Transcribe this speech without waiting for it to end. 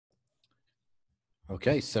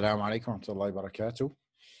Okay, Assalamu alaikum warahmatullahi wabarakatuh.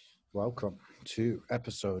 Welcome to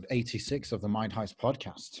episode 86 of the Mind Heist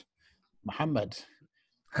podcast. Muhammad,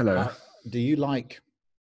 Hello. do you like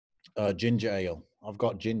ginger ale? I've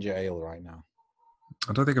got ginger ale right now.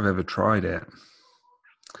 I don't think I've ever tried it.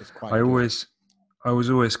 It's quite I good. was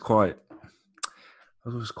always quite,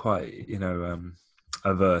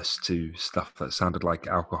 averse to stuff that sounded like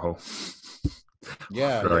alcohol.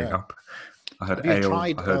 Yeah, Growing yeah. up, I had Have you ale,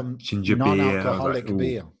 tried I had ginger beer, and I was like, non-alcoholic ooh.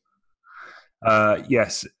 beer?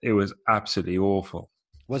 Yes, it was absolutely awful.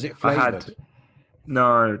 Was it I flavored?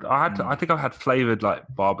 I think I've had flavored like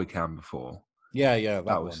Barbican before. Yeah, that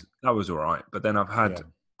one. That was all right. But then Yeah.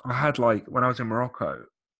 I had like when I was in Morocco,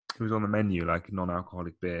 it was on the menu like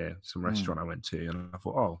non-alcoholic beer, some restaurant I went to, and I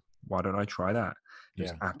thought, oh, why don't I try that? It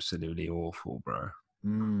was Yeah. absolutely awful, bro.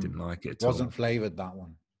 Didn't like it at Wasn't all. flavored, that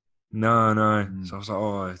one. No. So I was like,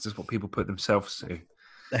 oh, is this what people put themselves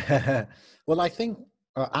to? Well, I think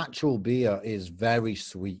actual beer is very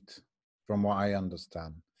sweet, from what I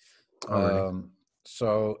understand. Oh, really?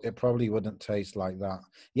 So it probably wouldn't taste like that.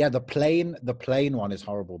 Yeah, the plain one is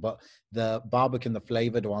horrible, but the Barbican, the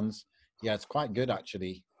flavored ones, yeah, it's quite good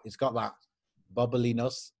actually. It's got that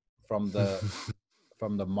bubbliness from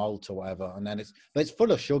the malt or whatever, and then but it's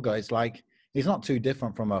full of sugar. It's not too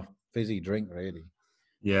different from a fizzy drink, really.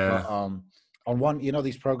 Yeah. But on one,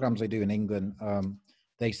 these programs they do in England,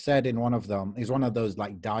 they said in one of them, is one of those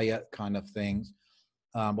like diet kind of things,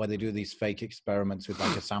 where they do these fake experiments with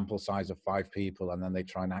like a sample size of 5 people, and then they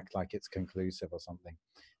try and act like it's conclusive or something.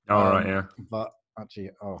 All right. Yeah. But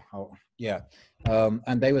actually, yeah.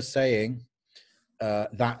 And they were saying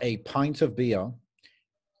that a pint of beer,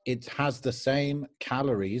 it has the same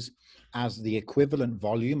calories as the equivalent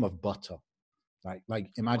volume of butter. Like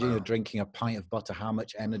imagine you're drinking a pint of butter, how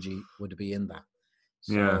much energy would be in that?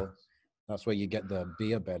 So Yeah. that's where you get the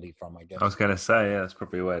beer belly from, I guess. I was gonna say, yeah, that's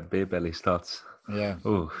probably where beer belly starts. Yeah.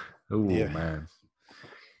 Oh, Yeah. man.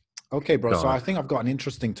 Okay, bro. So God. I think I've got an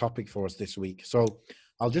interesting topic for us this week. So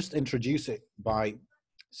I'll just introduce it by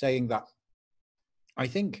saying that I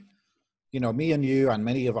think, me and you and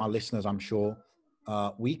many of our listeners, I'm sure,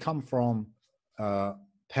 we come from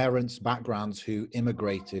parents' backgrounds who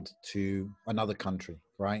immigrated to another country,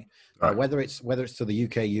 right? Right. Whether it's to the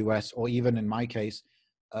UK, US, or even in my case,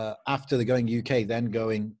 after the going UK, then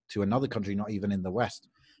going to another country, not even in the West.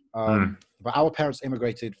 But our parents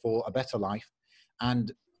immigrated for a better life,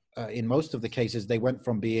 and in most of the cases, they went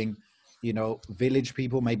from being, village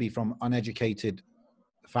people, maybe from uneducated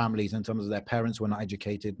families in terms of their parents were not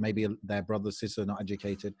educated, maybe their brother, sister not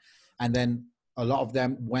educated, and then a lot of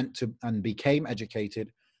them went to and became educated,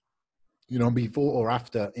 before or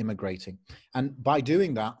after immigrating. And by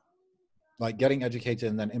doing that, like getting educated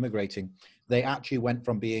and then immigrating, they actually went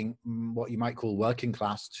from being what you might call working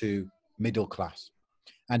class to middle class.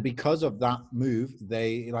 And because of that move,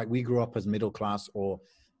 we grew up as middle class or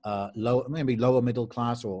maybe lower middle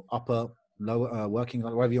class or lower working,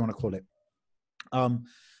 whatever you want to call it.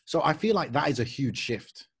 So I feel like that is a huge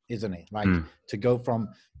shift, isn't it? Like to go from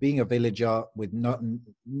being a villager with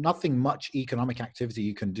nothing much economic activity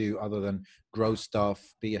you can do other than grow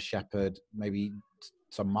stuff, be a shepherd, maybe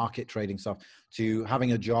some market trading stuff, to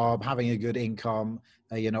having a job, having a good income,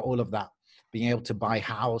 all of that, being able to buy a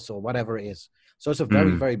house or whatever it is. So it's a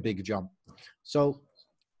very, very big jump. So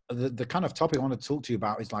the kind of topic I want to talk to you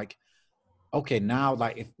about is like, okay, now,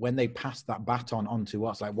 like when they pass that baton on to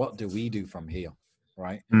us, like what do we do from here?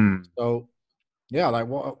 Right. So yeah, like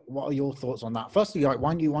what are your thoughts on that? Firstly, like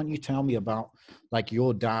why don't you tell me about like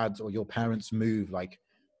your dad's or your parents' move? Like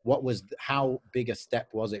how big a step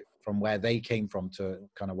was it from where they came from to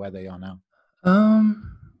kind of where they are now?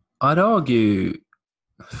 I'd argue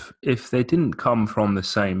if they didn't come from the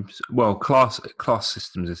same, well, class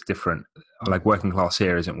systems is different. Like working class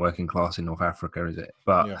here isn't working class in North Africa, is it?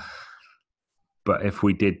 But if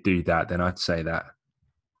we did do that, then I'd say that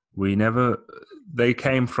they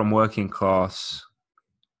came from working class,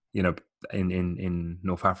 in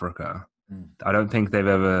North Africa. I don't think they've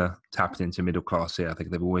ever tapped into middle class here. I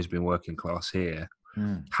think they've always been working class here.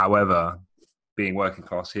 However, being working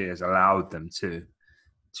class here has allowed them to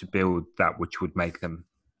build that which would make them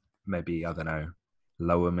maybe, I don't know,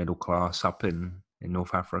 lower middle class up in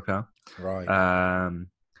North Africa. Right.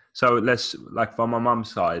 So let's, like from my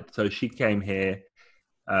mum's side, so she came here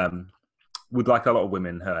with like a lot of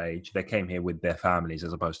women her age. They came here with their families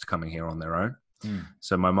as opposed to coming here on their own.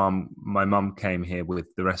 So my mum came here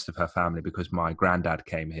with the rest of her family because my granddad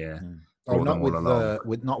came here. Not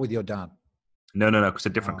with your dad. No, because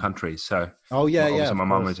they're different countries. So obviously my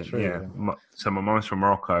mum isn't. So my mum's from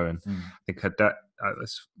Morocco, and I think her dad.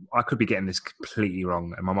 I could be getting this completely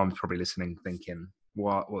wrong, and my mum's probably listening, thinking,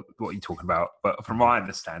 what are you talking about? But from my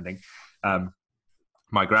understanding,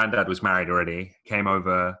 my granddad was married already, came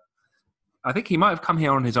over. I think he might have come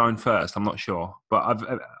here on his own first. I'm not sure. But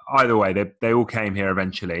either way, they all came here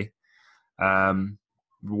eventually.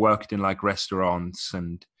 Worked in like restaurants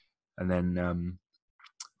and then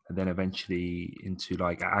eventually into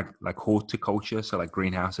like horticulture, so like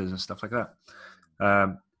greenhouses and stuff like that.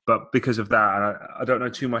 But because of that, I don't know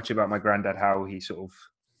too much about my granddad, how he sort of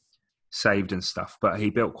saved and stuff, but he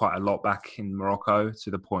built quite a lot back in Morocco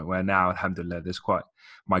to the point where now, alhamdulillah, there's quite,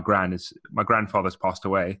 my grandfather's passed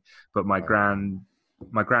away, but my gran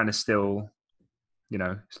is still,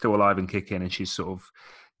 still alive and kicking, and she's sort of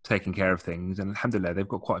taking care of things. And alhamdulillah, they've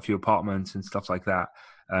got quite a few apartments and stuff like that,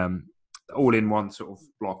 all in one sort of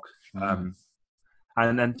block.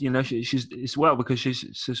 And she's as well, because she's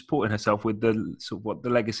supporting herself with the sort of what the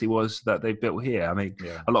legacy was that they built here. I mean,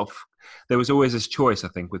 there was always this choice, I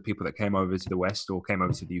think, with people that came over to the West or came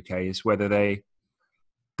over to the UK, is whether the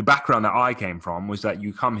background that I came from was that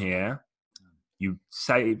you come here, you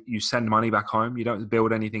send money back home, you don't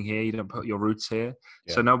build anything here, you don't put your roots here.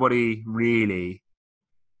 Yeah. So nobody really,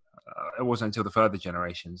 it wasn't until the further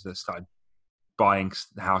generations that started buying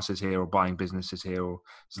houses here or buying businesses here or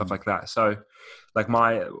stuff like that. So like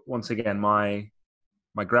my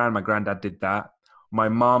granddad did that. My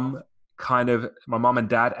mum and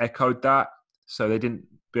dad echoed that. So they didn't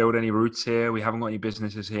build any roots here. We haven't got any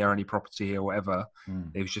businesses here, any property here, whatever.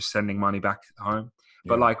 They was just sending money back home.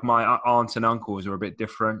 But like my aunts and uncles are a bit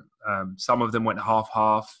different. Some of them went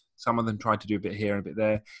half. Some of them tried to do a bit here and a bit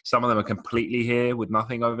there. Some of them are completely here with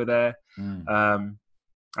nothing over there.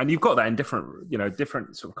 And you've got that in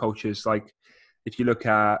different sort of cultures. Like if you look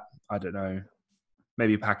at, I don't know,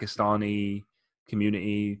 maybe Pakistani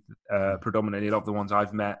community, predominantly a lot of the ones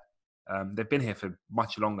I've met, they've been here for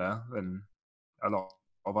much longer than a lot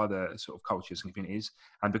of other sort of cultures and communities.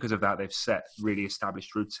 And because of that, they've set really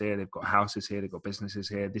established roots here. They've got houses here. They've got businesses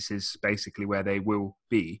here. This is basically where they will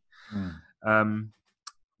be.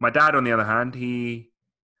 My dad, on the other hand, he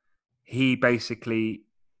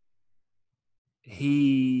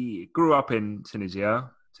grew up in Tunisia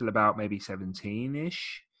till about maybe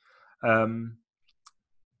 17-ish.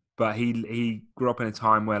 But he grew up in a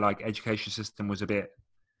time where like education system was a bit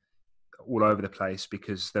all over the place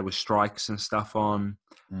because there were strikes and stuff on.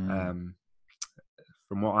 From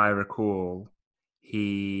what I recall,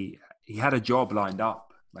 he had a job lined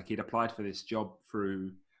up. Like he'd applied for this job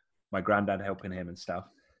through my granddad helping him and stuff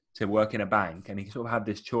to work in a bank. And he sort of had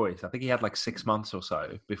this choice. I think he had like 6 months or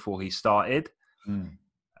so before he started.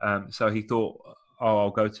 So he thought,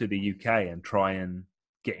 I'll go to the UK and try and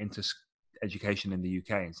get into education in the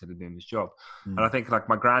UK instead of doing this job. And I think like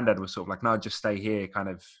my granddad was sort of like, no, just stay here, kind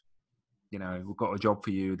of, we've got a job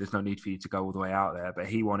for you. There's no need for you to go all the way out there. But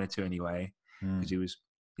he wanted to anyway, because he was,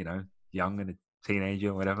 young and a teenager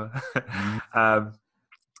or whatever.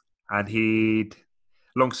 And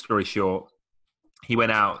long story short, he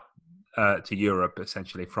went out to Europe,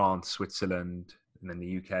 essentially France, Switzerland, and then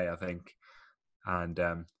the UK, I think. And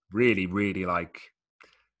really, really like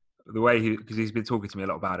the way because he's been talking to me a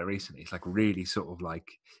lot about it recently. It's like really sort of like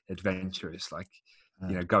adventurous, like,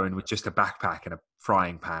 going with just a backpack and a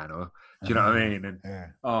frying pan, or do you know what I mean? And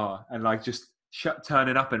and like just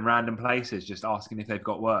turning up in random places, just asking if they've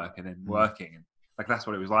got work and then working. And like, that's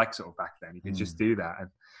what it was like sort of back then. You could just do that. And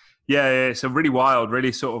yeah, so really wild,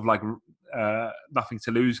 really sort of like nothing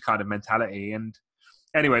to lose kind of mentality. And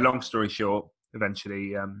anyway, long story short,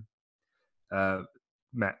 eventually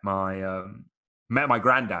met my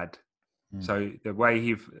granddad. So the way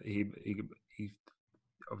he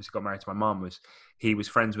obviously got married to my mum was he was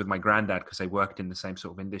friends with my granddad because they worked in the same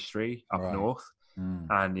sort of industry up north.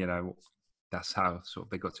 And that's how sort of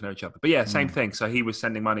they got to know each other. But yeah, same thing. So he was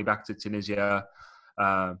sending money back to Tunisia.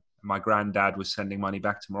 My granddad was sending money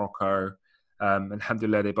back to Morocco. And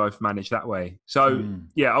alhamdulillah, they both managed that way. So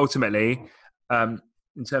yeah, ultimately, in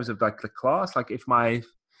terms of like the class, like if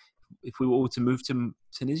we were all to move to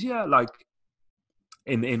Tunisia, like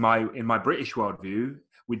in my British worldview,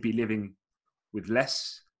 we'd be living with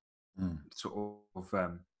less sort of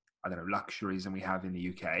I don't know, luxuries than we have in the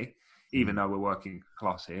UK, even though we're working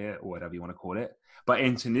class here or whatever you want to call it. But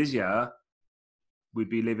in Tunisia, we'd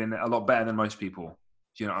be living a lot better than most people.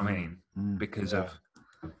 Do you know what I mean? Because of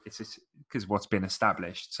what's been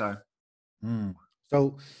established. So,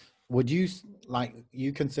 so would you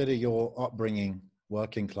consider your upbringing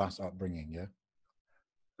working class upbringing? Yeah.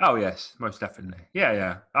 Oh yes, most definitely.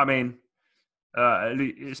 Yeah. I mean,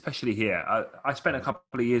 especially here, I spent a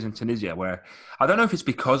couple of years in Tunisia where I don't know if it's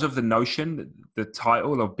because of the notion, the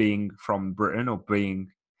title of being from Britain or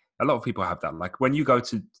being. A lot of people have that. Like when you go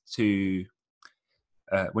to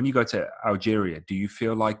when you go to Algeria, do you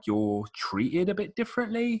feel like you're treated a bit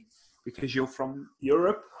differently because you're from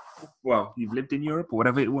Europe? Well, you've lived in Europe or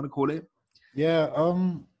whatever you want to call it. Yeah,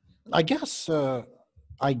 I guess,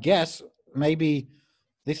 maybe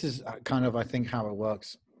this is kind of, I think, how it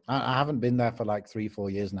works. I haven't been there for like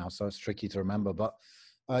 3-4 years now, so it's tricky to remember. But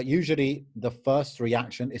usually the first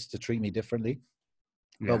reaction is to treat me differently.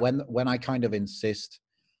 Yeah. But when I kind of insist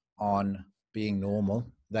on being normal,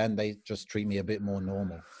 then they just treat me a bit more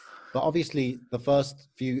normal. But obviously, the first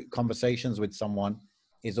few conversations with someone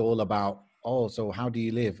is all about, oh, so how do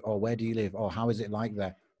you live? Or where do you live? Or how is it like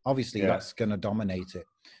there? Obviously, that's going to dominate it.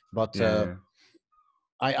 But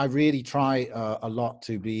I really try a lot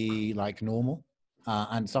to be like normal.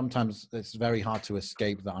 And sometimes it's very hard to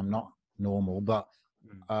escape that I'm not normal. But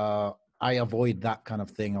I avoid that kind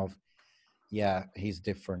of thing of, yeah, he's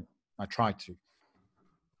different. I try to.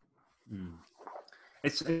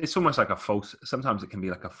 It's almost like a false, sometimes it can be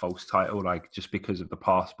like a false title, like just because of the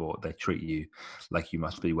passport, they treat you like you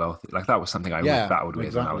must be wealthy. Like that was something I always battled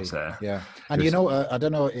with when I was there. Yeah. And you know, I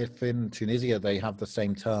don't know if in Tunisia they have the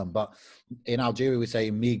same term, but in Algeria we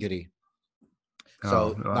say migri.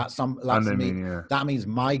 So that means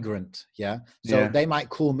migrant. Yeah. So they might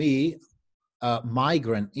call me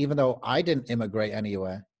migrant, even though I didn't immigrate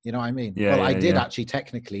anywhere. You know what I mean? I did actually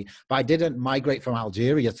technically, but I didn't migrate from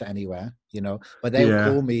Algeria to anywhere, you know, but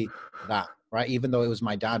they'll call me that, right? Even though it was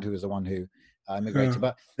my dad who was the one who immigrated.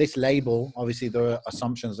 But this label, obviously there are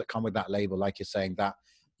assumptions that come with that label, like you're saying, that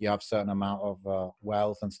you have a certain amount of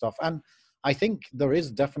wealth and stuff. And I think there is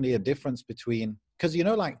definitely a difference between, because, you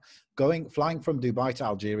know, like flying from Dubai to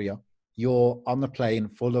Algeria, you're on the plane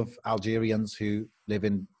full of Algerians who live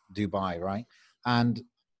in Dubai, right? And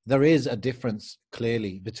there is a difference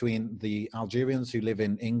clearly between the Algerians who live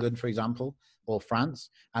in England, for example, or France,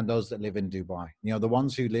 and those that live in Dubai. You know, the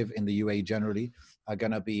ones who live in the UAE generally are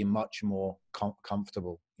going to be much more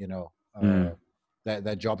comfortable, you know,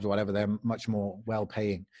 their jobs or whatever, they're much more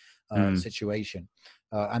well-paying situation.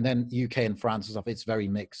 And then UK and France and stuff, it's very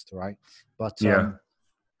mixed, right? But you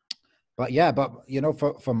know,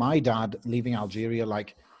 for my dad leaving Algeria,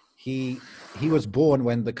 like he was born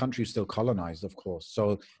when the country was still colonized, of course.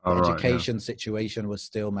 So the education situation was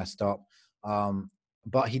still messed up.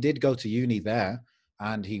 But he did go to uni there,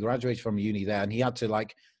 and he graduated from uni there, and he had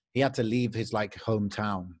to leave his like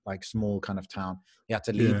hometown, like small kind of town. He had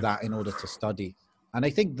to leave that in order to study. And I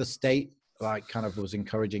think the state like kind of was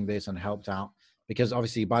encouraging this and helped out, because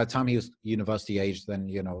obviously by the time he was university age, then,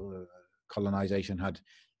 you know, colonization had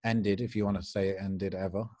ended, if you want to say it ended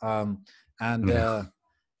ever.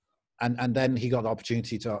 And then he got the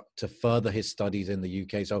opportunity to further his studies in the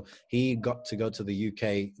UK. So he got to go to the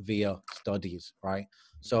UK via studies, right?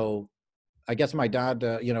 So I guess my dad,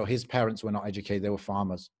 you know, his parents were not educated; they were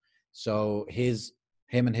farmers. So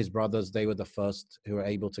him and his brothers, they were the first who were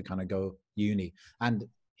able to kind of go uni. And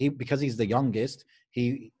because he's the youngest,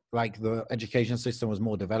 like the education system was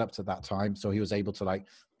more developed at that time, so he was able to like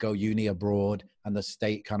go uni abroad, and the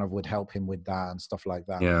state kind of would help him with that and stuff like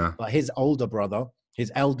that. But his older brother,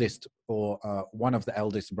 his eldest, or one of the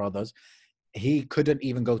eldest brothers, he couldn't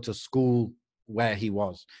even go to school where he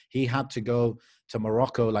was. He had to go to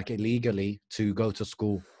Morocco like illegally to go to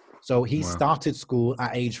school. So he started school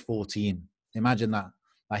at age 14. Imagine that.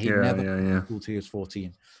 Like he never went to school till he was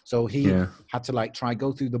 14. So he had to like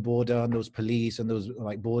go through the border, and those police and those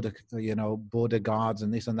like border guards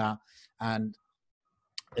and this and that. And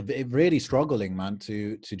it really struggling, man,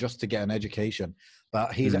 to get an education.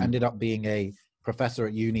 But he's ended up being a professor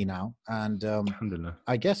at uni now. And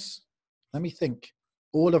I guess, let me think,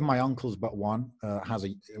 all of my uncles but one has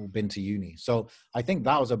been to uni. So I think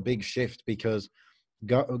that was a big shift, because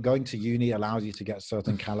going to uni allows you to get a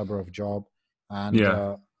certain caliber of job.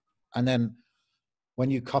 And then when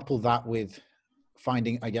you couple that with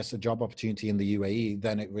finding, I guess, a job opportunity in the UAE,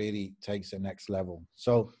 then it really takes it next level.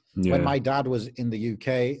 So when my dad was in the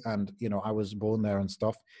UK, and, you know, I was born there and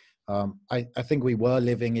stuff, I think we were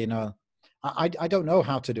living in I don't know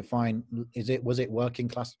how to define, was it working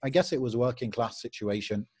class? I guess it was working class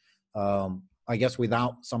situation. I guess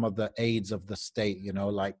without some of the aids of the state, you know,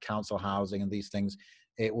 like council housing and these things,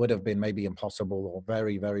 it would have been maybe impossible or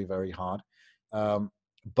very, very, very hard.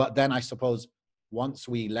 But then I suppose once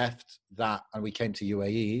we left that and we came to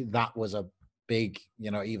UAE, that was a big, you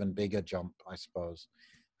know, even bigger jump, I suppose.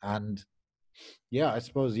 And yeah, I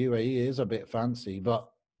suppose UAE is a bit fancy, but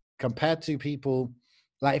compared to people,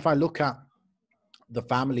 like if I look at the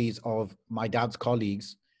families of my dad's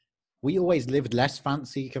colleagues, we always lived less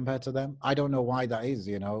fancy compared to them. I don't know why that is,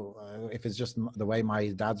 you know, if it's just the way my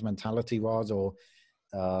dad's mentality was, or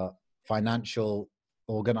financial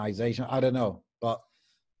organization, I don't know. But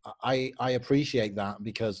I appreciate that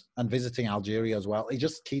because, and visiting Algeria as well, it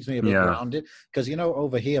just keeps me a bit Yeah. grounded because, you know,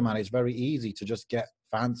 over here, man, it's very easy to just get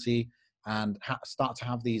fancy and start to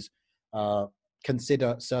have these,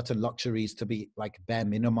 consider certain luxuries to be like bare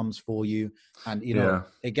minimums for you. And, you know,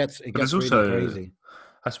 it But there's gets really also, crazy.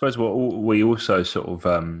 I suppose what we also sort of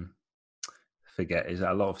forget is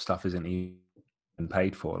that a lot of stuff isn't even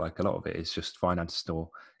paid for. Like a lot of it is just financed, or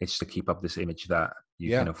it's to keep up this image that you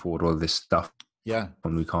can afford all this stuff. Yeah.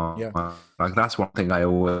 And we can't. Yeah. Like that's one thing I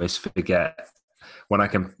always forget when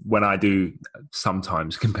I do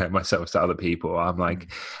sometimes compare myself to other people. I'm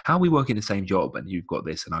like, how are we working the same job and you've got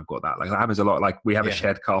this and I've got that? Like that happens a lot. Like we have a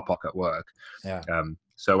shared car park at work. Yeah.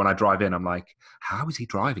 So when I drive in, I'm like, how is he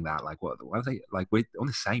driving that? Like what are they, like we're on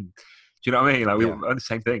the same, do you know what I mean? Like we're on the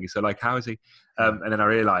same thing. So like, how is he? And then I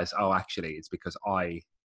realized, oh, actually it's because I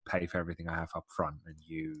pay for everything I have up front and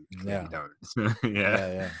you clearly don't.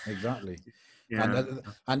 Yeah, exactly. Yeah.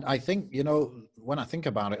 And I think, you know, when I think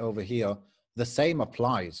about it over here, the same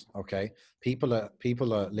applies. Okay. People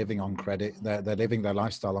are living on credit. They're living their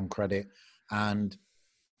lifestyle on credit. And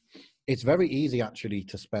it's very easy actually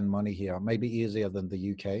to spend money here, maybe easier than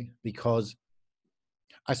the UK, because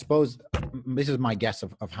I suppose this is my guess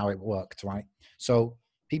of how it worked, right? So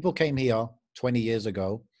people came here 20 years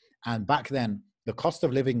ago, and back then the cost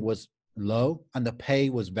of living was low and the pay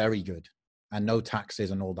was very good and no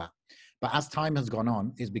taxes and all that. But as time has gone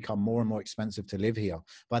on, it's become more and more expensive to live here.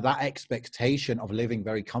 But that expectation of living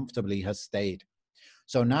very comfortably has stayed.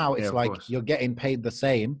 So now it's like you're getting paid the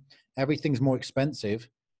same, everything's more expensive,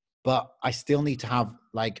 but I still need to have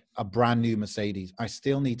like a brand new Mercedes. I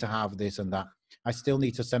still need to have this and that. I still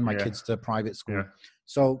need to send my kids to private school.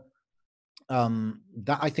 So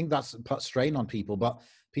that, I think that's put strain on people, but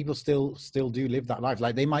people still do live that life.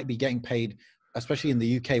 Like they might be getting paid, especially in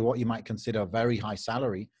the UK, what you might consider a very high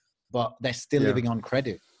salary, but they're still living on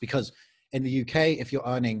credit, because in the UK, if you're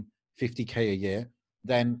earning 50K a year,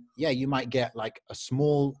 then you might get like a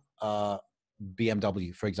small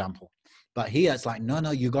BMW, for example. But here it's like,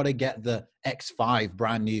 no, you got to get the X5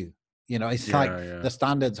 brand new. You know, it's the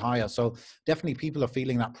standard's higher. So definitely people are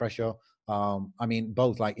feeling that pressure. I mean,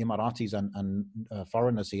 both like Emiratis and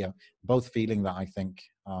foreigners here, both feeling that, I think.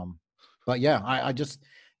 But yeah, I just,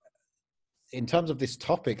 in terms of this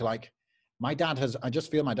topic, like I just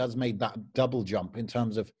feel my dad's made that double jump in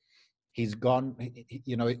terms of he's gone,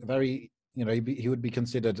 you know, very, you know, he would be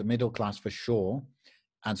considered middle class for sure.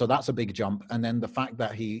 And so that's a big jump. And then the fact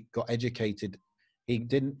that he got educated,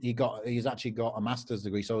 he's actually got a master's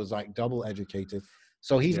degree. So it was like double educated.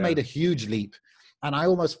 So he's made a huge leap. And I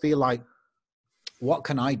almost feel like, what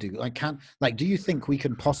can I do? Do you think we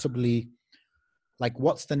can possibly, like,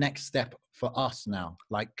 what's the next step for us now?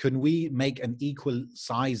 Like, can we make an equal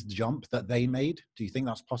sized jump that they made? Do you think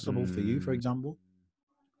that's possible for you, for example?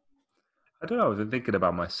 I don't know. I've been thinking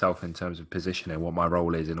about myself in terms of positioning, what my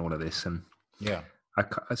role is in all of this. And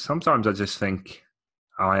sometimes I just think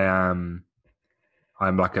I'm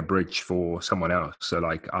like a bridge for someone else. So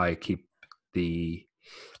like I keep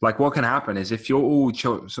what can happen is if you're all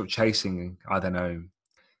sort of chasing, I don't know,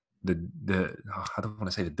 I don't want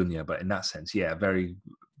to say the dunya, but in that sense, very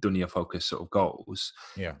dunya focused sort of goals.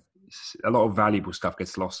 Yeah. A lot of valuable stuff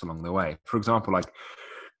gets lost along the way. For example, like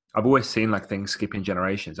I've always seen like things skipping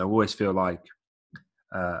generations. I always feel like,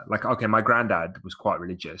 okay, my granddad was quite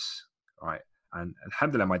religious, right? And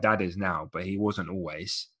alhamdulillah, my dad is now, but he wasn't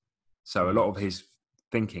always. So a lot of his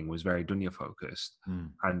thinking was very dunya focused.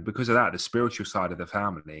 And because of that, the spiritual side of the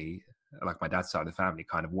family, like my dad's side of the family,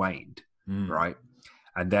 kind of waned, right?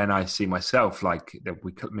 And then I see myself like that.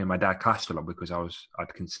 Me and my dad clashed a lot because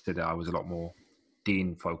I'd consider I was a lot more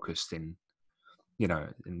deen focused in, you know,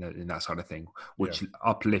 in that sort of thing, which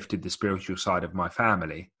uplifted the spiritual side of my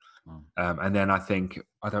family. And then I think,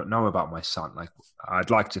 I don't know about my son. Like I'd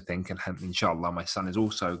like to think, and inshallah, my son is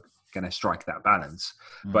also going to strike that balance.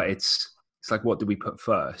 But it's like, what do we put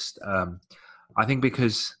first? I think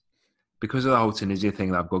because of the whole Tunisia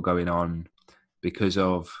thing that I've got going on, because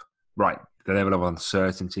of the level of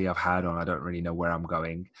uncertainty I've had, and I don't really know where I'm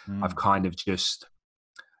going. I've kind of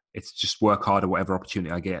it's just work hard at whatever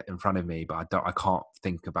opportunity I get in front of me, but I can't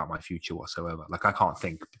think about my future whatsoever. Like I can't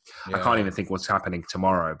even think what's happening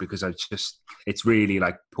tomorrow, because it's really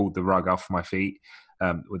like pulled the rug off my feet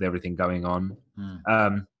with everything going on.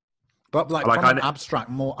 But like from an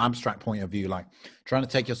more abstract point of view, like trying to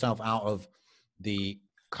take yourself out of the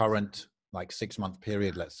current like 6-month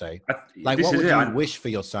period, let's say, what would you wish for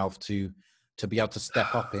yourself to be able to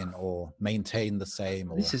step up in or maintain the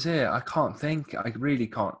same? This is it. I can't think. I really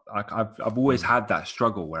can't. I've always had that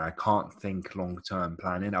struggle where I can't think long-term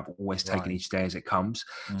planning. I've always taken each day as it comes.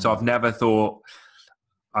 So I've never thought,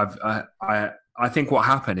 I think what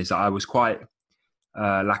happened is that I was quite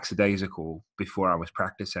lackadaisical before I was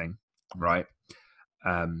practicing, right?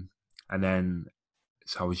 And then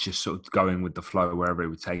so I was just sort of going with the flow wherever it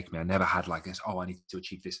would take me. I never had like this, oh, I need to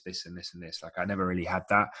achieve this, this, and this, and this. Like I never really had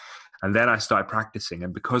that. And then I started practicing.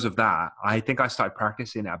 And because of that, I think I started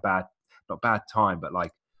practicing at not bad time, but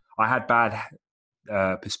like I had bad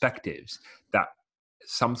perspectives that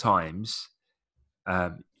sometimes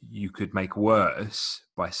you could make worse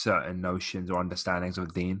by certain notions or understandings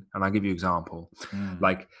of deen. And I'll give you an example.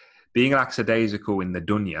 Like being lackadaisical in the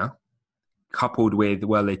dunya, coupled with,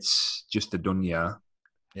 well, it's just the dunya,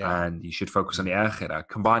 and you should focus on the akhirah.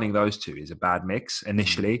 Combining those two is a bad mix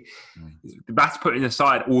initially. That's putting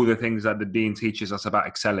aside all the things that the deen teaches us about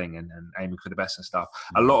excelling and aiming for the best and stuff.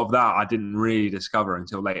 A lot of that I didn't really discover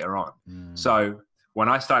until later on. So when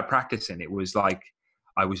I started practicing, it was like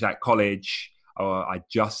I was at college. I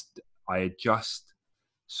had just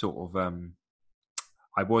sort of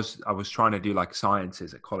I was trying to do like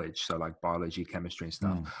sciences at college, so like biology, chemistry and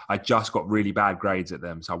stuff. I just got really bad grades at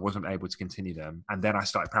them, so I wasn't able to continue them. And then I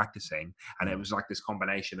started practicing, and it was like this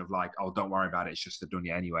combination of like, oh, don't worry about it, it's just the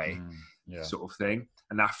dunya anyway, sort of thing.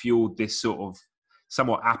 And that fueled this sort of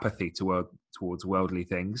somewhat apathy towards worldly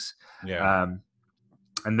things. And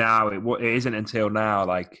now it isn't until now,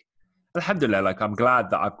 like, alhamdulillah, like I'm glad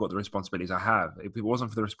that I've got the responsibilities I have. If it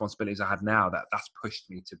wasn't for the responsibilities I had now, that's pushed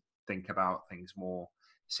me to think about things more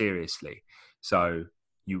seriously. So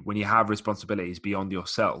when you have responsibilities beyond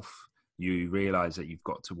yourself, you realize that you've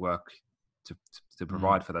got to work to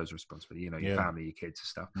provide for those responsibilities, you know, your family, your kids and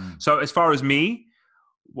stuff. So as far as me,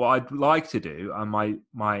 what I'd like to do and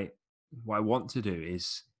what I want to do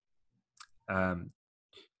is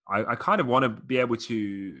I kind of want to be able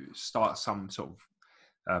to start some sort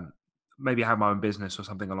of maybe have my own business or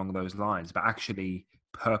something along those lines, but actually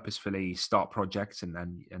purposefully start projects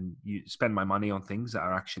and you spend my money on things that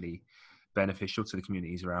are actually beneficial to the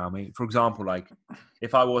communities around me. For example, like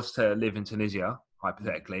if I was to live in Tunisia,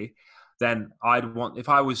 hypothetically, then if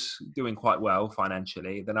I was doing quite well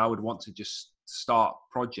financially, then I would want to just start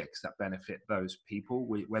projects that benefit those people,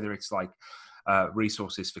 whether it's like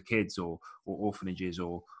resources for kids or orphanages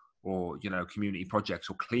or you know, community projects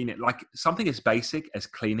or clean it, like something as basic as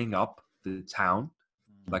cleaning up the town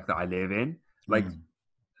like that I live in, like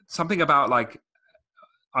something about like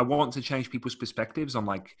I want to change people's perspectives on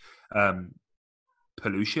like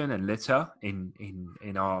pollution and litter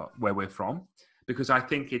in our where we're from, because I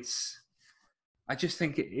just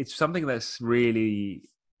think it's something that's really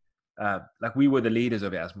like we were the leaders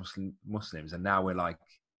of it as Muslims, and now we're like,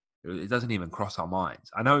 it doesn't even cross our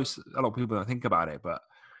minds. I know a lot of people don't think about it, but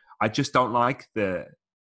I just don't like the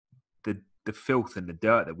filth and the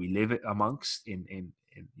dirt that we live amongst in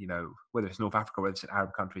you know, whether it's North Africa, whether it's in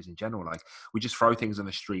Arab countries in general. Like we just throw things on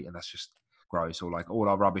the street and that's just gross, or like all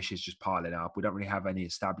our rubbish is just piling up. We don't really have any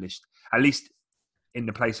established, at least in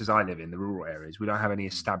the places I live in, the rural areas, we don't have any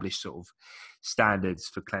established sort of standards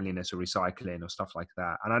for cleanliness or recycling or stuff like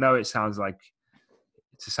that. And I know it sounds like,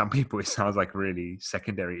 to some people, it sounds like really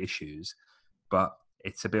secondary issues, but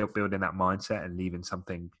it's about building that mindset and leaving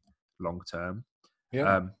something long term.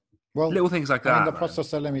 Well, little things like that. I mean, the Prophet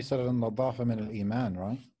ﷺ said, "Al-nadafa min al-iman,"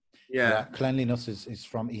 right? Yeah. Cleanliness is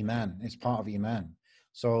from iman. It's part of iman.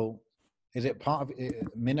 So, is it part of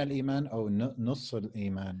min al-iman or nus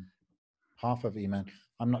al-iman? Half of iman.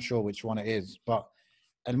 I'm not sure which one it is, but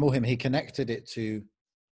al-muhim, he connected it to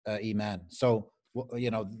iman. So, you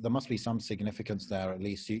know, there must be some significance there. At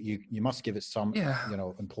least you must give it some, you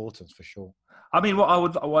know, importance for sure. I mean, what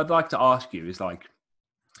I'd like to ask you is like,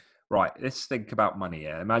 right, let's think about money.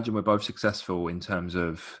 Yeah? Imagine we're both successful in terms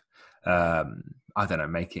of, I don't know,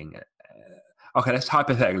 making it. Okay, let's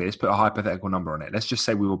put a hypothetical number on it. Let's just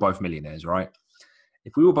say we were both millionaires, right?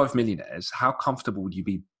 If we were both millionaires, how comfortable would you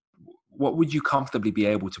be? What would you comfortably be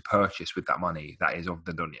able to purchase with that money that is of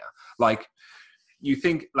the dunya? Like, you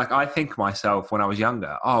think, like I think myself when I was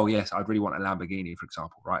younger, oh yes, I'd really want a Lamborghini, for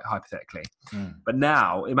example, right? Hypothetically. But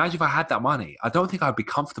now, imagine if I had that money, I don't think I'd be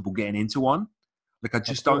comfortable getting into one. Like I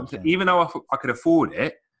just don't think, even though I could afford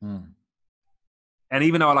it, and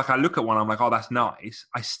even though like I look at one, I'm like, oh, that's nice.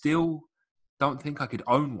 I still don't think I could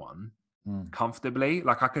own one comfortably.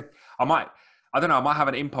 Like I might have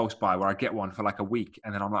an impulse buy where I get one for like a week,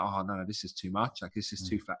 and then I'm like, oh no, this is too much. Like this is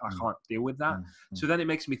too fat. I can't deal with that. So then it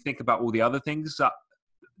makes me think about all the other things that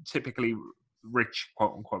typically rich,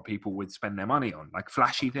 quote unquote, people would spend their money on, like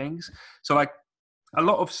flashy things. So like a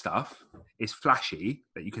lot of stuff is flashy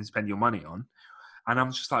that you can spend your money on. And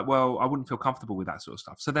I'm just like, well, I wouldn't feel comfortable with that sort of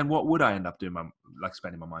stuff. So then what would I end up doing,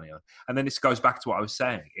 spending my money on? And then this goes back to what I was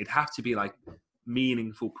saying. It'd have to be like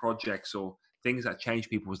meaningful projects or things that change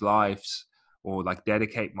people's lives, or like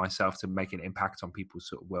dedicate myself to making an impact on people's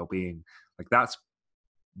sort of well-being. Like that's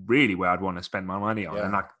really where I'd want to spend my money on.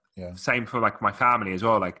 And like same for like my family as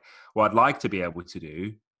well. Like what I'd like to be able to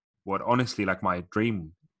do, what honestly like my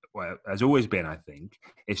dream has always been, I think,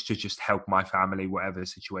 is to just help my family, whatever the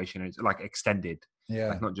situation is, like extended.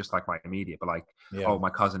 Like not just like my immediate, but like, oh, my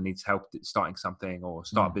cousin needs help starting something, or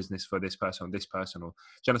start a business for this person, or do you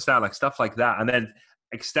understand? Like stuff like that. And then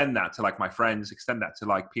extend that to like my friends, extend that to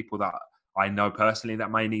like people that I know personally that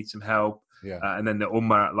might need some help. And then the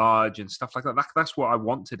Ummah at large and stuff like that. That's what I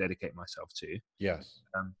want to dedicate myself to. Yes.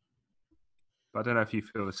 But I don't know if you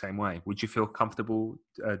feel the same way. Would you feel comfortable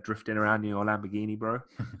drifting around in your Lamborghini, bro?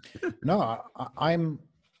 No,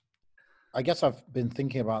 I guess I've been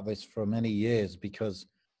thinking about this for many years, because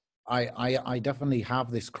I definitely have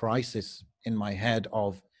this crisis in my head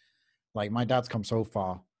of like, my dad's come so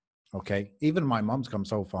far. Okay. Even my mom's come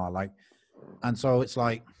so far. Like, and so it's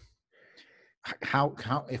like, how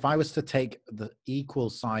if I was to take the equal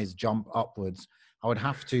size jump upwards, I would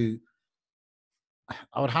have to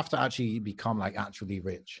actually become like actually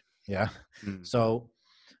rich. Yeah. So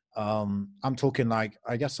I'm talking like,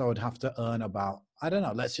 I guess I would have to earn about, I don't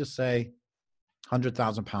know, let's just say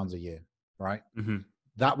 £100,000 a year, right?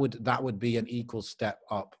 That would be an equal step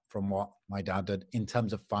up from what my dad did in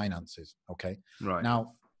terms of finances. Okay. Right.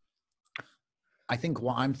 Now, I think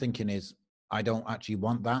what I'm thinking is, I don't actually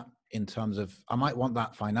want that in terms of, I might want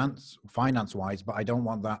that finance wise, but I don't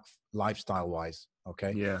want that lifestyle wise.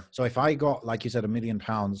 Okay. Yeah. So if I got, like you said, £1 million,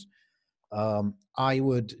 I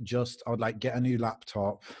would like get a new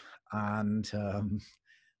laptop, and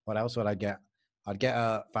what else would I get? I'd get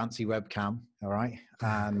a fancy webcam. All right.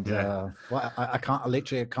 And I can't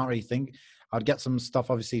really think. I'd get some stuff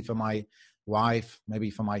obviously for my wife, maybe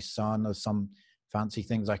for my son, or some fancy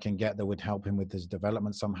things I can get that would help him with his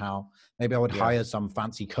development somehow. Maybe I would hire some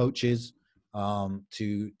fancy coaches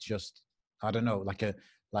to just, I don't know,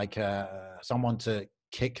 like someone to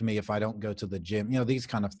kick me if I don't go to the gym, these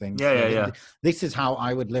kind of things. This is how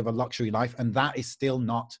I would live a luxury life. And that is still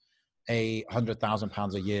not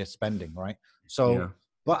 £100,000 a year spending, right? So,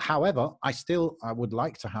 but however, I would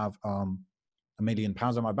like to have £1 million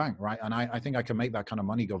in my bank, right? And I think I can make that kind of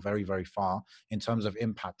money go very, very far in terms of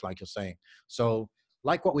impact, like you're saying. So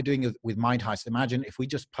like what we're doing with Mind Heist, imagine if we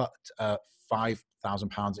just put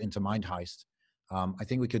 £5,000 into Mind Heist, I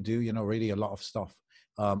think we could do, really a lot of stuff.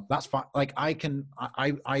 That's fine. Like I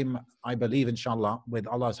believe, inshallah, with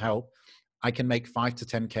Allah's help, I can make 5 to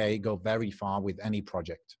 10K go very far with any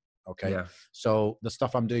project. Okay. So the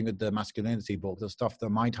stuff I'm doing with the masculinity book, the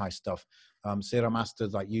Mind Heist stuff, Sira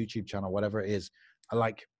Masters, like YouTube channel, whatever it is,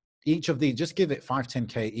 like each of these, just give it 5,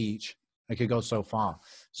 10K each. It could go so far.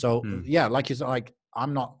 So like you said, like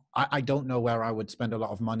I don't know where I would spend a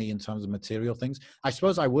lot of money in terms of material things. I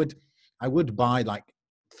suppose I would buy like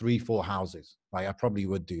 3-4 houses. Like I probably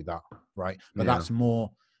would do that. Right. But that's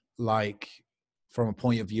more like from a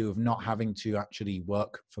point of view of not having to actually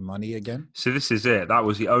work for money again. So this is it. That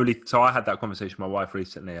was the only, so I had that conversation with my wife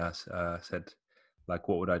recently. I said, like,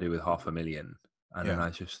 what would I do with £500,000? And then I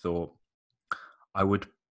just thought I would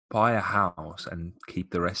buy a house and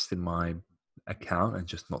keep the rest in my account and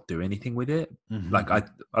just not do anything with it. Like I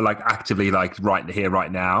like actively, like right here,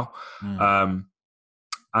 right now. And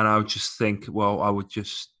I would just think, well, I would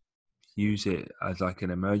just use it as like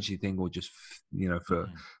an emergency thing, or just,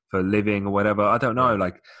 for living or whatever. I don't know.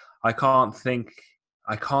 Like I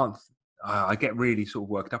get really sort of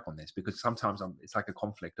worked up on this, because sometimes it's like a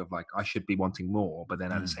conflict of like, I should be wanting more, but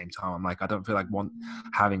then at the same time, I'm like, I don't feel like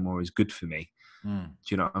having more is good for me. Do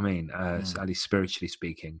you know what I mean? At least spiritually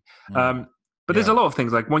speaking. But there's a lot of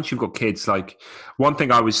things, like once you've got kids, like one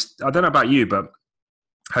thing I don't know about you, but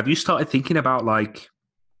have you started thinking about, like,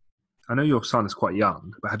 I know your son is quite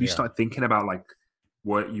young, but have you started thinking about like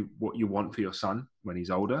what you want for your son when he's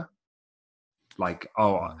older? Like,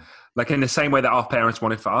 like in the same way that our parents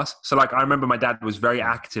wanted for us. So like, I remember my dad was very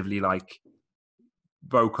actively like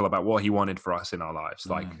vocal about what he wanted for us in our lives,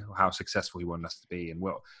 like how successful he wanted us to be, and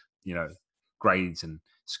what, grades and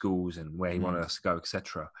schools and where he wanted us to go,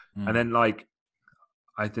 etc. And then like,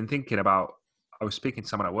 I've been thinking about, I was speaking to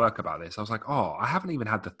someone at work about this. I was like, I haven't even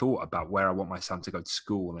had the thought about where I want my son to go to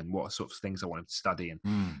school and what sorts of things I want him to study, and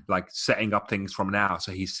like setting up things from now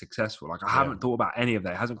so he's successful. Like I haven't thought about any of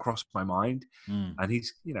that. It hasn't crossed my mind. And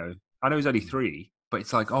he's, I know he's only 3, but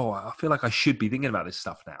it's like, I feel like I should be thinking about this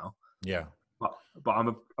stuff now. Yeah. But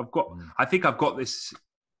I think I've got this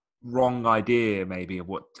wrong idea maybe of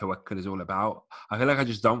what tawakkul is all about. I feel like I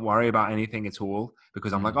just don't worry about anything at all,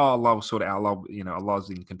 because I'm like, Allah will sort it out.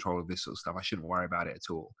 Allah's in control of this sort of stuff. I shouldn't worry about it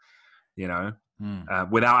at all,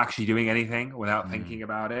 without actually doing anything, without thinking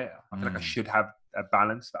about it. I feel like I should have a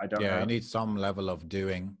balance that I don't have. You need some level of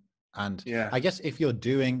doing. And yeah, I guess if you're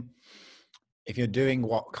doing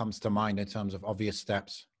what comes to mind in terms of obvious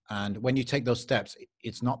steps, and when you take those steps,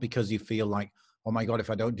 it's not because you feel like, oh my God, if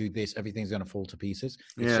I don't do this, everything's going to fall to pieces.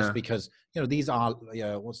 It's just because, these are,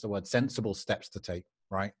 what's the word? Sensible steps to take,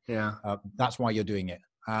 right? Yeah. That's why you're doing it.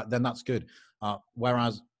 Then that's good.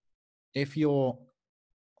 Whereas if you're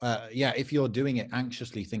doing it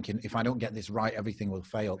anxiously, thinking, if I don't get this right, everything will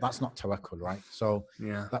fail, that's not tawakkul, right? So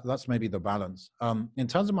that's maybe the balance. In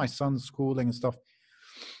terms of my son's schooling and stuff,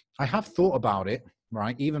 I have thought about it,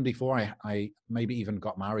 right? Even before I maybe even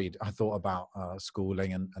got married, I thought about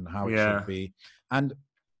schooling and how it should be. And,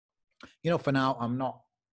 for now, I'm not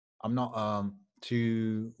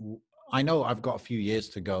too, I know I've got a few years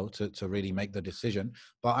to go to really make the decision,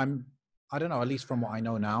 but I don't know, at least from what I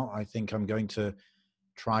know now, I think I'm going to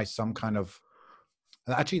try some kind of,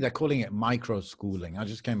 actually they're calling it micro schooling. I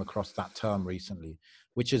just came across that term recently,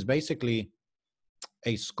 which is basically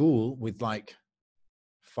a school with like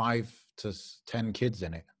 5 to 10 kids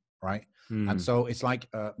in it, right? And so it's like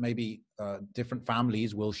maybe different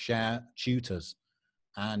families will share tutors,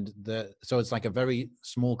 and so it's like a very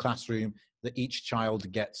small classroom that each child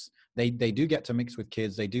gets. They do get to mix with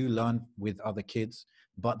kids, they do learn with other kids,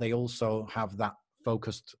 but they also have that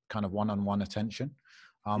focused kind of one-on-one attention.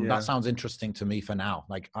 That sounds interesting to me for now.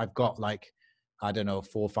 Like I've got like, I don't know,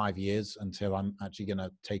 4 or 5 years until I'm actually going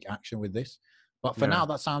to take action with this. But for now,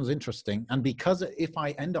 that sounds interesting. And because if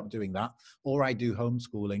I end up doing that, or I do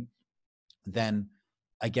homeschooling, then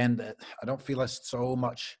again, I don't feel there's so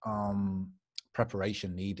much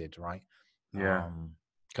preparation needed, right?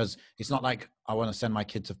 Because it's not like I want to send my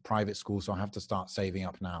kid to private school, so I have to start saving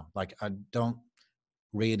up now. Like I don't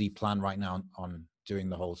really plan right now on doing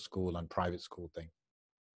the whole school and private school thing.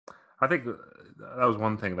 I think that was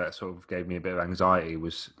one thing that sort of gave me a bit of anxiety,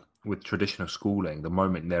 was with traditional schooling, the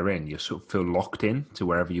moment they're in, you sort of feel locked in to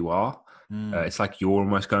wherever you are. It's like you're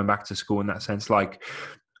almost going back to school in that sense. Like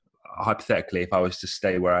hypothetically, if I was to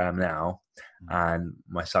stay where I am now and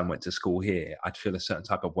my son went to school here, I'd feel a certain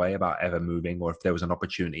type of way about ever moving, or if there was an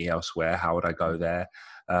opportunity elsewhere, how would I go there?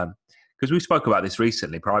 Because we spoke about this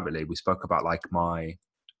recently privately. We spoke about like my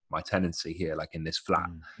tenancy here, like in this flat.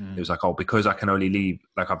 It was like, oh, because I can only leave,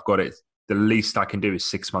 like I've got it, the least I can do is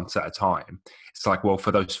 6 months at a time. It's like, well,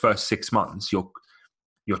 for those first 6 months, you're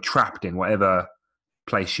trapped in whatever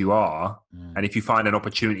place you are. And if you find an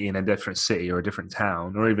opportunity in a different city or a different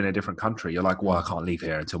town or even a different country, you're like, well, I can't leave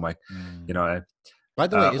here until my, By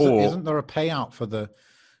the way, isn't there a payout for the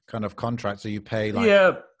kind of contract? So you pay like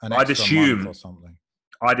an extra month or something?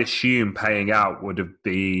 I'd assume paying out would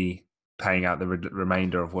be paying out the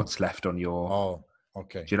remainder of what's left on your. Oh,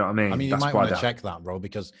 okay. Do you know what I mean? I mean, you might want to check that, bro,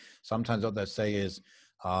 because sometimes what they say is,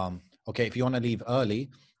 okay, if you want to leave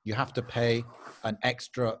early, you have to pay an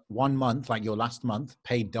extra 1 month, like your last month,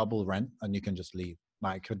 pay double rent, and you can just leave.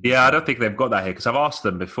 Like, I don't think they've got that here, because I've asked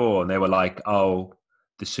them before, and they were like, "Oh,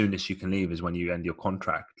 the soonest you can leave is when you end your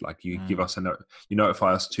contract. Like, you give us you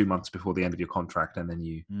notify us 2 months before the end of your contract, and then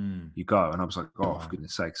you go." And I was like, "Oh, for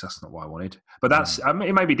goodness sakes, that's not what I wanted." But that's I mean,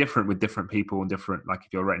 it may be different with different people and different. Like,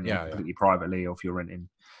 if you're renting completely privately, or if you're renting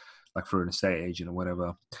like through an estate agent or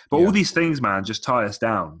whatever. But all these things, man, just tie us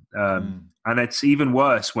down. And it's even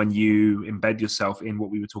worse when you embed yourself in what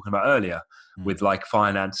we were talking about earlier with like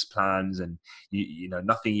finance plans, and you know,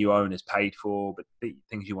 nothing you own is paid for, but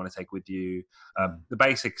things you want to take with you. The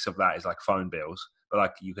basics of that is like phone bills, but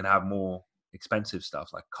like you can have more expensive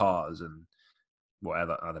stuff like cars and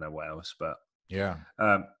whatever. I don't know what else, but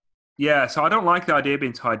so I don't like the idea of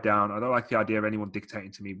being tied down. I don't like the idea of anyone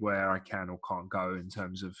dictating to me where I can or can't go in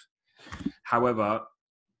terms of. However,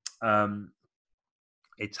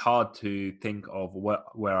 it's hard to think of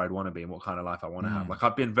where I'd want to be and what kind of life I want to have. Like,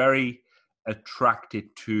 I've been very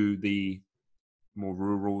attracted to the more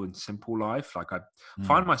rural and simple life. Like, I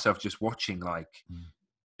find myself just watching like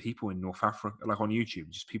people in North Africa, like on YouTube,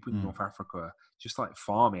 just people in North Africa, just like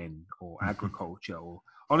farming or agriculture, or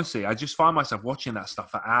honestly, I just find myself watching that stuff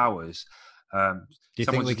for hours. Do you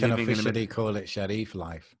think we can officially call it Sharif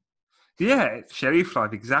life? Yeah, Sharif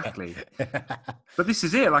life, exactly. But this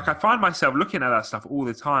is it. Like, I find myself looking at that stuff all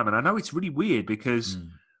the time, and I know it's really weird because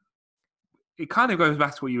it kind of goes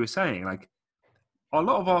back to what you were saying. Like, a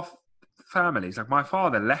lot of our families, like my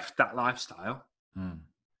father, left that lifestyle,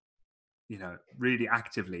 you know, really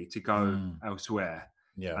actively to go elsewhere,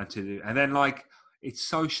 and then like it's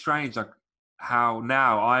so strange, like how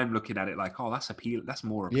now I'm looking at it like, oh, that's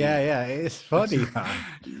more appealing. Yeah, it's funny.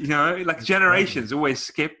 You know, like generations always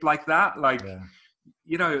skip like that. Like,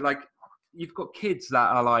 you know, like you've got kids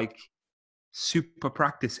that are like super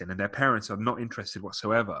practicing and their parents are not interested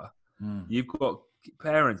whatsoever. You've got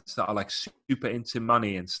parents that are like super into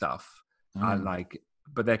money and stuff, and like,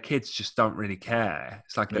 but their kids just don't really care.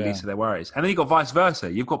 It's like the least of their worries. And then you got vice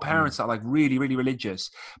versa. You've got parents that are like really, really religious,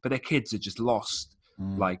 but their kids are just lost.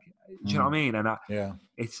 Like, do you know what I mean? And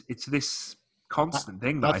it's this constant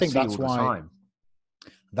thing that I think see that's all the why, time.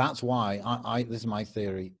 That's why I this is my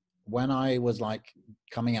theory. When I was like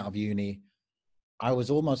coming out of uni, I was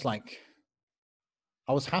almost like,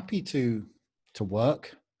 I was happy to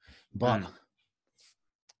work, but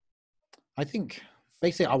I think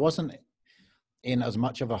basically I wasn't in as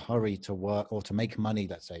much of a hurry to work or to make money,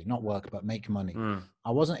 let's say, not work, but make money.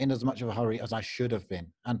 I wasn't in as much of a hurry as I should have been.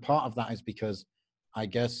 And part of that is because I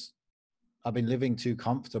guess I've been living too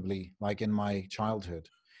comfortably, like in my childhood.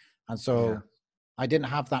 And so I didn't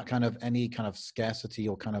have that kind of any kind of scarcity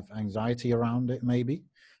or kind of anxiety around it, maybe.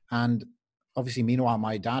 And obviously, meanwhile,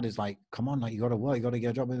 my dad is like, come on, like you got to work, you got to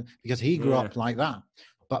get a job, because he grew up like that.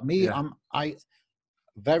 But me, I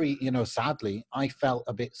very, sadly, I felt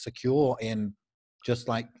a bit secure in just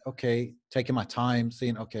like, okay, taking my time,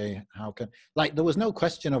 seeing, okay, how can, like, there was no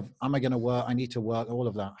question of, am I going to work? I need to work, all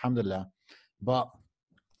of that, alhamdulillah. But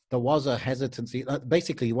there was a hesitancy.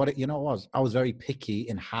 Basically, what it was, I was very picky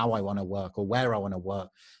in how I want to work or where I want to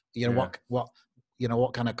work.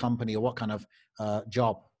 What kind of company or what kind of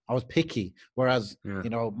job. I was picky, whereas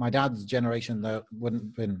my dad's generation wouldn't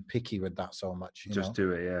have been picky with that so much. Just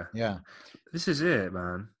do it, yeah. This is it,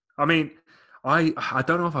 man. I mean, I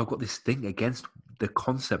don't know if I've got this thing against the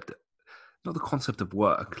concept, not the concept of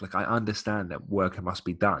work. Like I understand that work must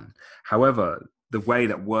be done. However, the way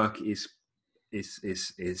that work is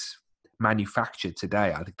manufactured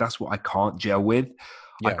today, I think that's what I can't gel with.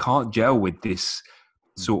 I can't gel with this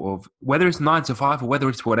sort of, whether it's 9 to 5 or whether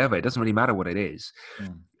it's whatever, it doesn't really matter what it is.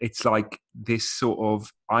 It's like this sort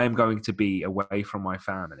of, I am going to be away from my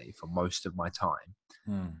family for most of my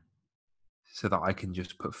time so that I can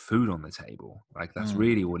just put food on the table. Like that's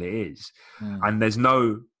really all it is. And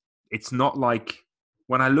it's not like,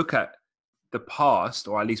 when I look at the past,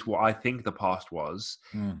 or at least what I think the past was,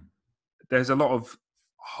 there's a lot of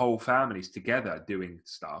whole families together doing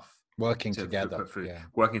stuff, working together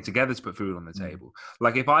to put food on the table.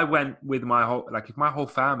 Like if I went with if my whole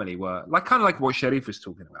family were like, kind of like what Sharif was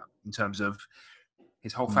talking about, in terms of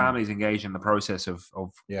his whole family is engaged in the process of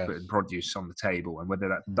putting produce on the table, and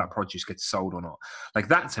whether that produce gets sold or not. Like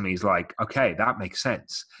that to me is like, okay, that makes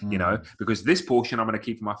sense, because this portion I'm going to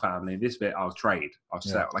keep for my family, and this bit I'll trade, I'll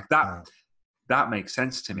sell. Like that. That makes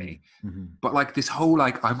sense to me. But like this whole,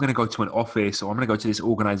 like, I'm going to go to an office, or I'm going to go to this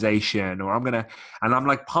organization, or and I'm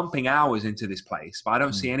like pumping hours into this place, but I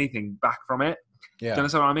don't see anything back from it. Do you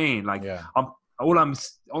understand what I mean? Like all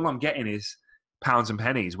I'm getting is pounds and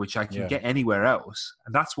pennies, which I can get anywhere else.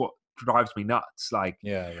 And that's what drives me nuts. Like,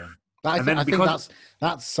 But I think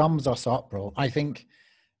that sums us up, bro. I think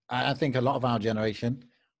a lot of our generation,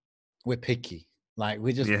 we're picky. Like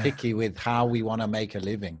we're just picky with how we want to make a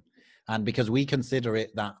living. And because we consider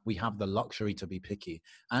it that we have the luxury to be picky.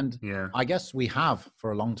 And I guess we have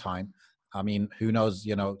for a long time. I mean, who knows,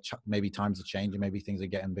 maybe times are changing, maybe things are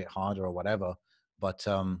getting a bit harder or whatever. But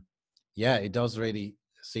it does really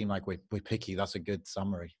seem like we're picky. That's a good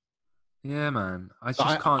summary. Yeah, man.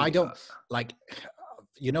 I don't like,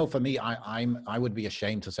 for me, I would be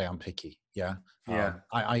ashamed to say I'm picky.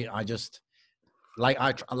 I just, like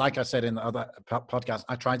I said in the other podcast,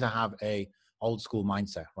 I try to have a old school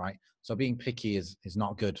mindset, right? So being picky is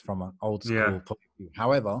not good from an old school point of view.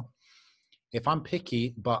 However, if I'm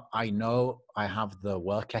picky, but I know I have the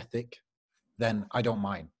work ethic, then I don't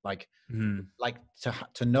mind. Like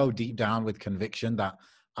to know deep down with conviction that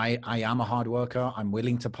I am a hard worker. I'm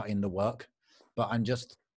willing to put in the work, but I'm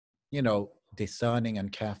just, discerning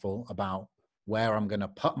and careful about where I'm going to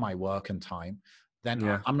put my work and time.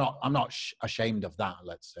 Then I'm not ashamed of that.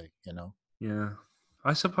 Let's say, Yeah.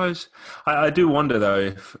 I suppose I do wonder though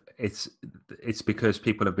if it's because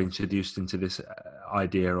people have been introduced into this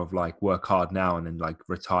idea of like work hard now and then like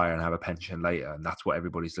retire and have a pension later, and that's what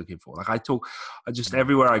everybody's looking for. Like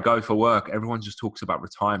everywhere I go for work, everyone just talks about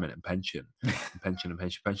retirement and pension, and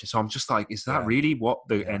pension. So I'm just like, is that really what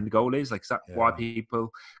the end goal is? Like, is that why people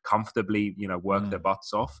comfortably work their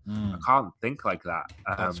butts off? I can't think like that.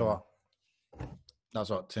 That's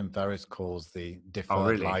what Tim Ferriss calls the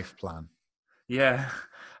deferred life plan. Yeah,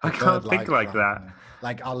 I can't think like that.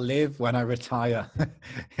 Like, I'll live when I retire.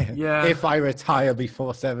 If I retire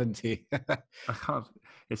before 70. I can't.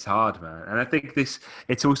 It's hard, man. And I think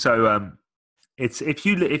it's also, it's if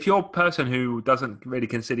you're a person who doesn't really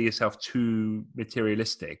consider yourself too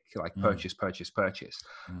materialistic, like purchase,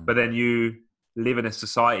 but then you live in a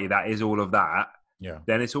society that is all of that,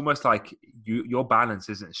 then it's almost like your balance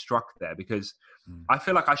isn't struck there, because I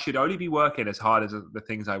feel like I should only be working as hard as the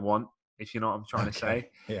things I want, if you know what I'm trying to say.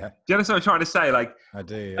 Yeah. Do you understand what I'm trying to say? Like, I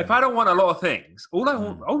do. If I don't want a lot of things,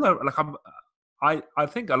 I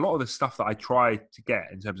think a lot of the stuff that I try to get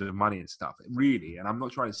in terms of money and stuff, really, and I'm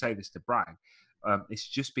not trying to say this to brag, it's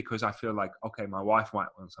just because I feel like, okay, my wife might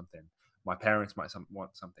want something, my parents might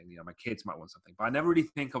want something, you know, my kids might want something, but I never really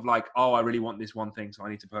think of like, oh, I really want this one thing, so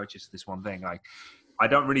I need to purchase this one thing. Like, I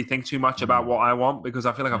don't really think too much about what I want, because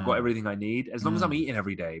I feel like I've got everything I need, as long as I'm eating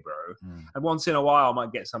every day, bro. And once in a while, I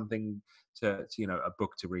might get something to you know, a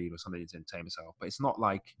book to read or something to entertain myself. But it's not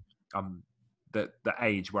like the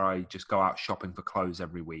age where I just go out shopping for clothes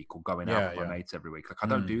every week, or going out with my mates every week. Like, I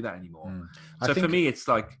don't do that anymore. So for me, it's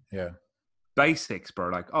like basics, bro.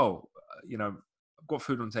 Like, oh, you know, I've got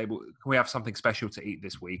food on the table. Can we have something special to eat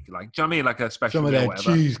this week? Like, do you know what I mean? Like a special some of meal, that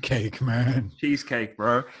cheesecake, man. Cheesecake,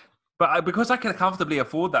 bro. But because I can comfortably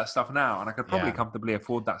afford that stuff now, and I could probably comfortably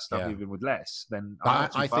afford that stuff even with less, then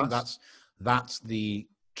I think that's the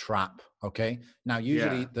trap. Okay. Now,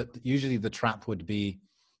 usually the trap would be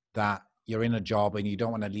that you're in a job and you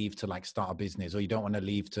don't want to leave to like start a business, or you don't want to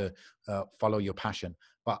leave to follow your passion.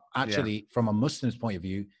 But actually, from a Muslim's point of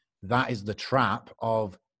view, that is the trap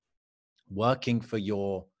of working for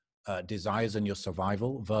your desires and your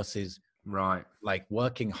survival versus like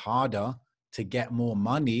working harder to get more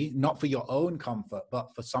money, not for your own comfort,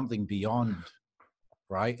 but for something beyond,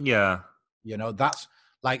 right? Yeah. You know, that's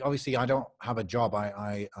like, obviously I don't have a job,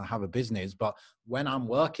 I have a business, but when I'm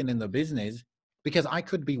working in the business, because I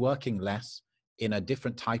could be working less in a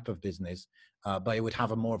different type of business, but it would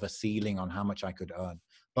have a more of a ceiling on how much I could earn.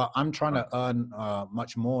 But I'm trying to earn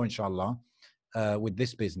much more, inshallah, with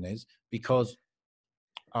this business, because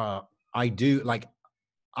I do like,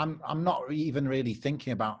 I'm not even really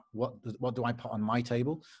thinking about what do I put on my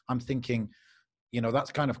table. I'm thinking, you know, that's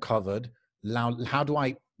kind of covered. Now, how do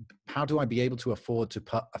I be able to afford to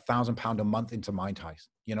put £1,000 a month into Mind Heist?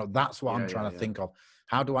 You know, that's what I'm trying to think of.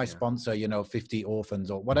 How do I sponsor, you know, 50 orphans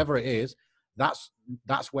or whatever it is? That's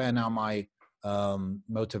where now my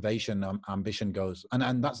motivation, ambition goes.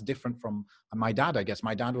 And that's different from my dad, I guess.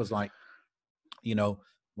 My dad was like, you know,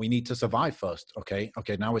 we need to survive first. Okay.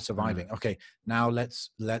 Now we're surviving. Okay. Now let's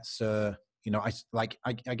you know,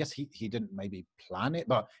 I guess he didn't maybe plan it,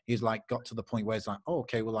 but he's like got to the point where it's like, oh,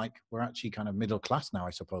 okay, well, like we're actually kind of middle class now, I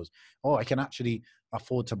suppose. Oh, I can actually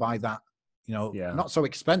afford to buy that, you know, not so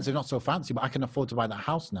expensive, not so fancy, but I can afford to buy that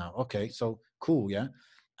house now. Okay. So cool. Yeah.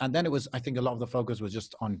 And then it was, I think a lot of the focus was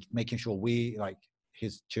just on making sure we, like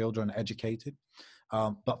his children, educated.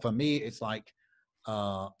 But for me, it's like,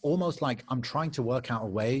 almost like I'm trying to work out a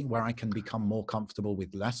way where I can become more comfortable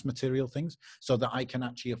with less material things, so that I can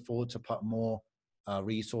actually afford to put more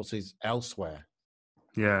resources elsewhere.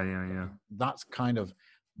 That's kind of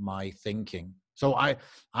my thinking. So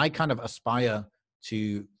I kind of aspire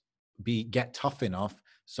to get tough enough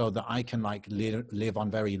so that I can like live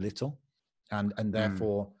on very little, and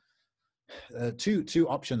therefore two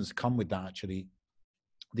options come with that, actually.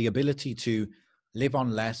 The ability to live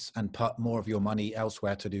on less and put more of your money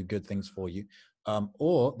elsewhere to do good things for you,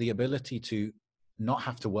 or the ability to not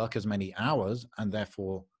have to work as many hours, and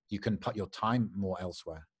therefore you can put your time more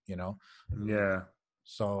elsewhere, you know?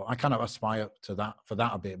 So I kind of aspire to that, for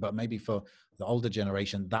that a bit, but maybe for the older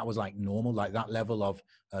generation, that was like normal, like that level of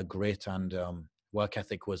grit and work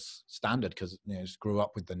ethic was standard, because, you know, just grew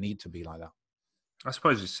up with the need to be like that. I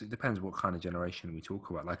suppose it depends what kind of generation we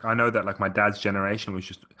talk about. Like, I know that like my dad's generation was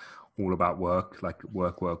just all about work, like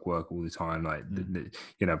work all the time. Like,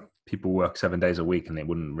 you know, people work 7 days a week and it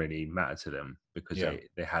wouldn't really matter to them, because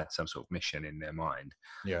they had some sort of mission in their mind.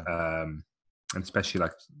 And especially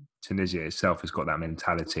like Tunisia itself has got that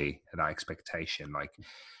mentality and that expectation, like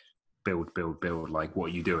build. Like, what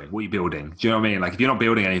are you doing? What are you building? Do you know what I mean? Like, if you're not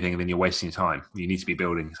building anything, then you're wasting your time. You need to be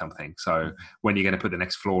building something. So when you're going to put the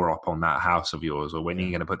next floor up on that house of yours, or when you're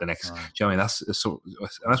going to put the next, do you know what I mean?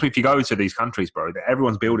 That's if you go to these countries, bro,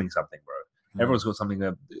 everyone's building something, bro. Everyone's got something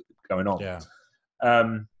going on.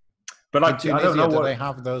 But like, Tunisia, I don't know do they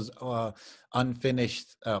have those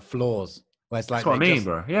unfinished floors? Where it's like, that's what I mean,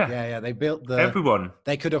 bro. Yeah. They built everyone.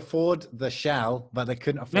 They could afford the shell, but they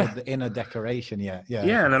couldn't afford the inner decoration yet.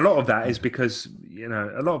 Yeah, and a lot of that is because, you know,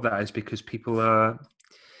 people are.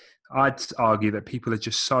 I'd argue that people are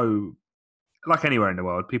just so, like anywhere in the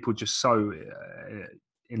world, people are just so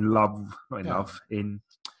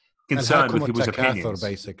concerned with people's opinions.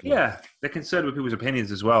 Basically. Yeah, they're concerned with people's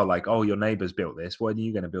opinions as well. Like, oh, your neighbour's built this. When are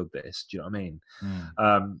you going to build this? Do you know what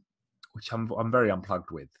I mean? Which I'm very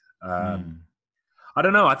unplugged with. I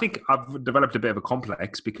don't know. I think I've developed a bit of a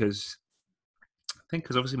complex, because think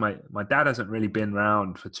because obviously my dad hasn't really been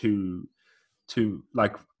around for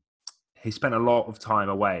like, he spent a lot of time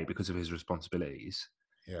away because of his responsibilities.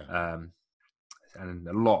 Yeah. And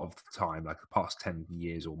a lot of the time, like the past 10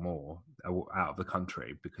 years or more, out of the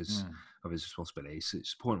country because of his responsibilities.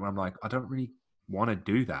 It's the point where I'm like, I don't really want to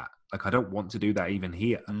do that. Like, I don't want to do that even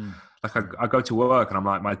here. Like, I go to work and I'm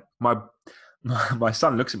like, my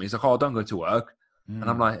son looks at me. He's like, oh, don't go to work. And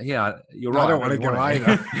I'm like, yeah, you're right. I don't want to go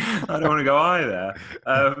either. I don't want to go either.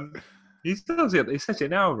 He says it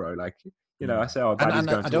now, bro. Like, you know, I say, oh, Daddy's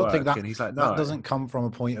going to work. And he's like, no. That doesn't come from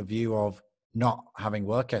a point of view of not having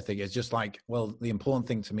work ethic. It's just like, well, the important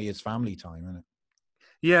thing to me is family time, isn't it?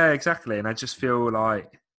 Yeah, exactly. And I just feel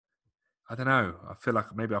like, I don't know, I feel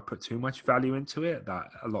like maybe I put too much value into it, that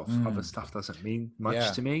a lot of other stuff doesn't mean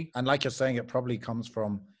much to me. And like you're saying, it probably comes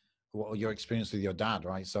from your experience with your dad,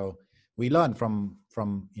 right? So we learn from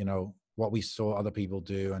you know, what we saw other people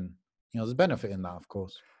do, and you know, there's benefit in that, of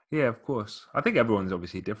course. Yeah, of course. I think everyone's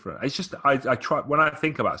obviously different. It's just I try, when I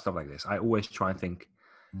think about stuff like this, I always try and think.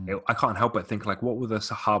 I can't help but think, like, what were the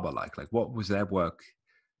Sahaba like? Like, what was their work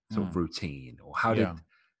sort of routine, or how did?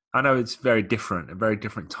 I know it's very different, a very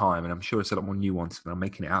different time, and I'm sure it's a lot more nuanced than I'm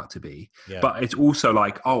making it out to be. Yeah. But it's also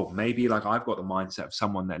like, oh, maybe like I've got the mindset of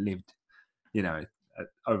someone that lived, you know,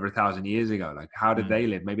 over 1,000 years ago. Like, how did they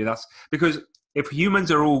live? Maybe that's because if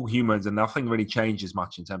humans are all humans and nothing really changes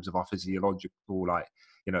much in terms of our physiological, like,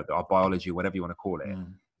 you know, our biology, whatever you want to call it,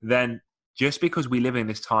 then just because we live in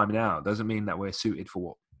this time now doesn't mean that we're suited for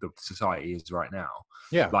what the society is right now.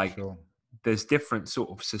 Yeah, like there's different sort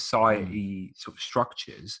of society sort of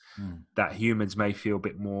structures that humans may feel a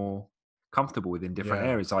bit more comfortable with in different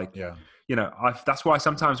areas. Like, you know, that's why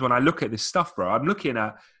sometimes when I look at this stuff, bro, I'm looking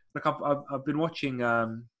at, like, I've been watching a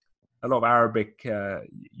lot of Arabic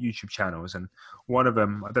YouTube channels, and one of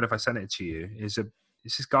them, I don't know if I sent it to you, is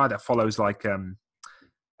this guy that follows like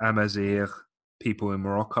Amazigh people in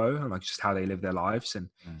Morocco and like just how they live their lives. And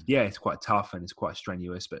yeah, it's quite tough and it's quite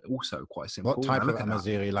strenuous, but also quite simple. What type of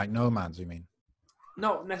Amazigh? Like nomads, you mean?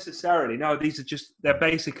 Not necessarily. No, these are just, they're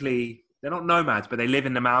not nomads, but they live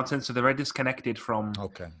in the mountains. So they're very disconnected from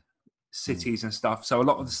cities and stuff. So a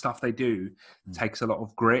lot of the stuff they do takes a lot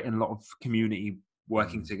of grit and a lot of community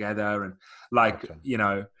working together. And like, you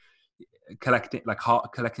know, collecting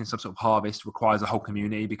some sort of harvest requires a whole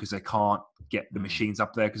community because they can't get the machines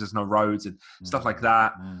up there because there's no roads and stuff like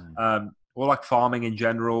that. Or like farming in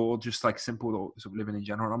general, or just like simple sort of living in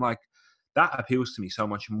general. And I'm like, that appeals to me so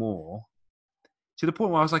much more, to the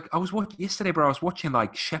point where I was watching yesterday, bro. I was watching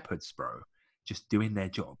like shepherds, bro, just doing their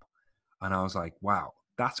job, and I was like, wow,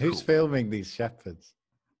 that's who's filming these shepherds?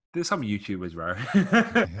 There's some YouTubers, bro.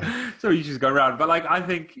 So you just go around. But like, I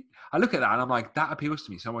think I look at that and I'm like, that appeals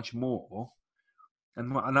to me so much more.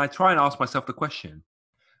 And I try and ask myself the question,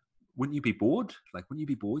 wouldn't you be bored? Like, wouldn't you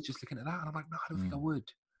be bored just looking at that? And I'm like, no, I don't think I would.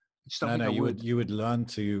 I just don't think I would. You would learn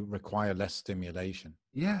to require less stimulation.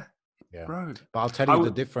 Yeah, bro. But I'll tell you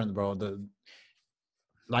the difference, bro.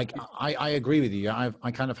 I agree with you.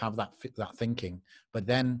 I kind of have that thinking. But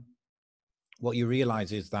then what you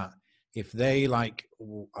realize is that if they, like,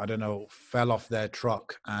 I don't know, fell off their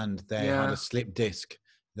truck and they had a slip disc,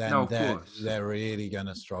 then they're really going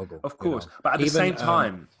to struggle. Of course. You know? But at the same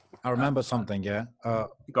time, I remember something, I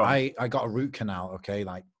got a root canal,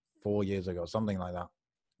 like 4 years ago, something like that.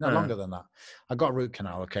 No, longer than that. I got a root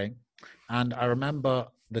canal, and I remember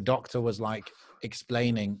the doctor was like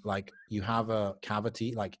explaining, like, you have a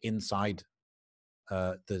cavity like inside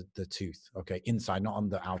the tooth, inside, not on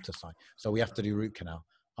the outer side. So we have to do root canal.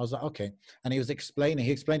 I was like, okay. And he explained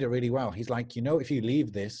it really well. He's like, you know, if you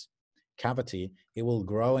leave this cavity, it will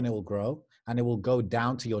grow and it will grow and it will go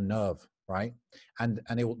down to your nerve, right? And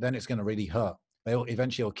then it's going to really hurt. But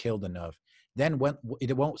eventually it'll kill the nerve. Then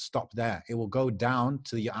it won't stop there. It will go down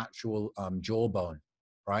to the actual jawbone,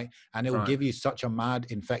 right? And it will give you such a mad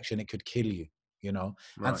infection, it could kill you, you know?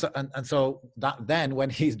 Right. And so that then when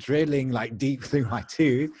he's drilling like deep through my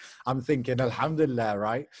tooth, I'm thinking, alhamdulillah,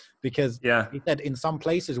 right? Because he said in some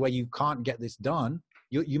places where you can't get this done,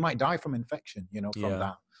 you might die from infection, you know, from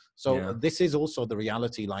that. So this is also the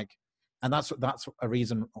reality, like, and that's a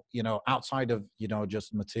reason, you know, outside of, you know,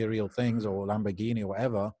 just material things or Lamborghini or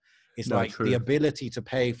whatever, it's the ability to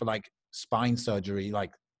pay for like spine surgery,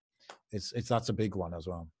 like that's a big one as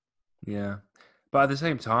well. Yeah. But at the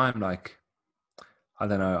same time, like, I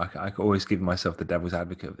don't know, I always give myself the devil's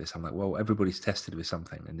advocate of this. I'm like, well, everybody's tested with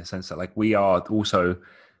something, in the sense that, like, we are also,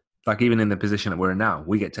 like, even in the position that we're in now,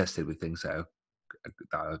 we get tested with things that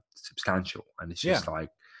are substantial. And it's just like,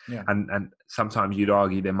 Yeah. And sometimes you'd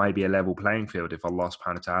argue there may be a level playing field. If Allah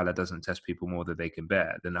subhanahu wa ta'ala doesn't test people more than they can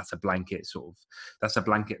bear, then that's a blanket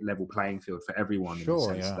level playing field for everyone.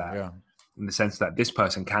 Sure. In the sense that this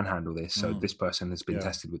person can handle this, so this person has been Yeah.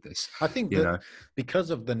 tested with this. I think that because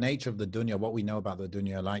of the nature of the dunya, what we know about the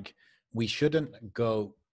dunya, like we shouldn't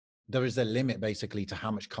go, there is a limit basically to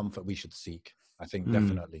how much comfort we should seek. I think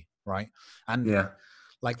definitely, right? And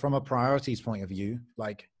like from a priorities point of view,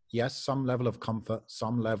 like yes, some level of comfort,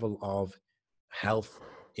 some level of health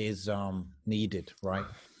is needed, right?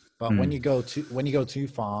 But when you go too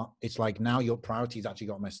far, it's like now your priorities actually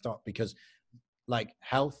got messed up, because like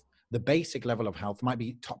health, the basic level of health might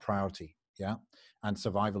be top priority, and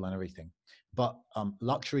survival and everything. But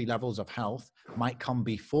luxury levels of health might come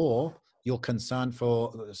before your concern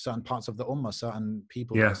for certain parts of the ummah, certain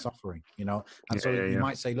people that are suffering, And so you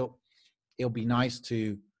might say, look, it'll be nice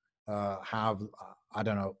to have, I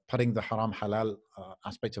don't know, putting the haram halal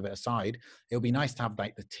aspect of it aside, it'll be nice to have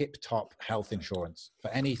like the tip top health insurance for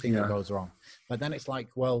anything that goes wrong. But then it's like,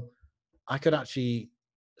 well, I could actually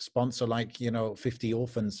sponsor 50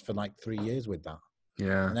 orphans for like 3 years with that.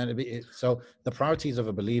 And then so the priorities of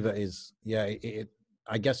a believer is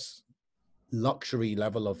I guess luxury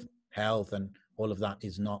level of health and all of that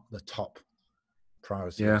is not the top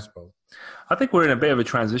priority, I suppose. I think we're in a bit of a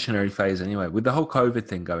transitionary phase anyway with the whole COVID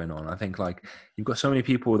thing going on. I think like you've got so many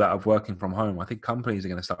people that are working from home. I think companies are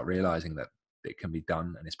going to start realizing that it can be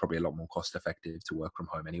done, and it's probably a lot more cost effective to work from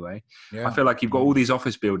home anyway. I feel like you've got all these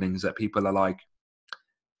office buildings that people are like,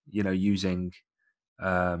 using,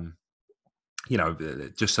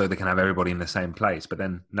 just so they can have everybody in the same place. But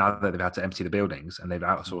then now that they've had to empty the buildings and they've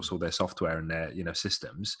outsourced all their software and their,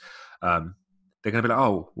 systems, they're going to be like,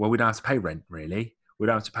 oh, well, we don't have to pay rent, really. We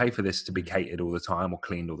don't have to pay for this to be catered all the time or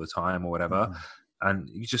cleaned all the time or whatever. And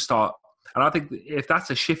you just start. And I think if that's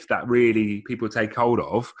a shift that really people take hold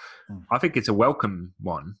of, I think it's a welcome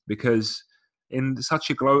one, because in such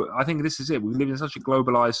a I think this is it. We live in such a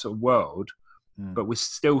globalized sort of world, but we're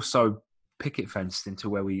still so picket fenced into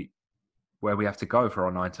where we have to go for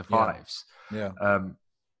our 9 to 5s. And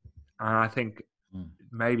I think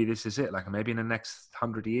maybe this is it. Like maybe in the next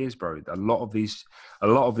 100 years, bro, a lot of these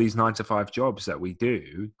 9 to 5 jobs that we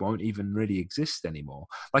do won't even really exist anymore.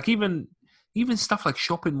 Like even stuff like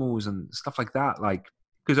shopping malls and stuff like that. Like,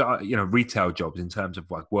 because retail jobs in terms of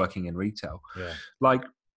like working in retail. Like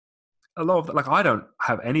a lot of like I don't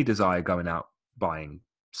have any desire going out buying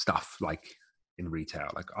stuff like in retail.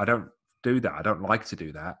 Like I don't do that. I don't like to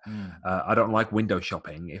do that. I don't like window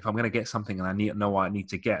shopping. If I'm going to get something and I know what I need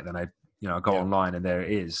to get, then I go online and there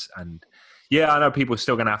it is. And I know people are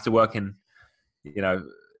still going to have to work in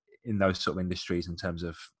those sort of industries in terms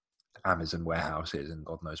of Amazon warehouses and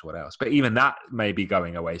God knows what else. But even that may be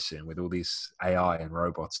going away soon with all these AI and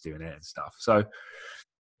robots doing it and stuff. So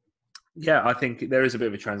I think there is a bit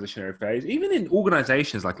of a transitionary phase. Even in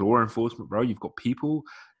organizations like law enforcement, bro, you've got people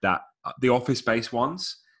that the office-based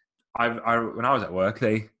ones. When I was at work,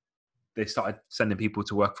 they started sending people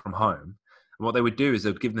to work from home, and what they would do is they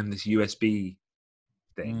would give them this USB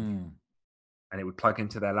thing, and it would plug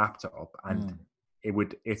into their laptop, and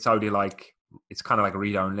it's only like it's kind of like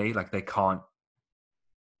read only, like they can't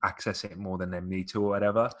access it more than they need to or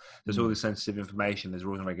whatever. There's all this sensitive information. There's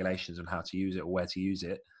rules and regulations on how to use it or where to use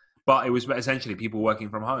it. But it was essentially people working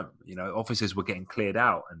from home. Offices were getting cleared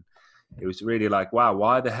out, and it was really like, wow,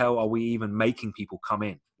 why the hell are we even making people come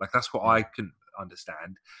in? Like, that's what I couldn't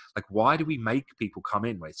understand. Like, why do we make people come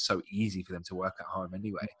in when it's so easy for them to work at home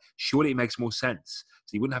anyway? Surely it makes more sense.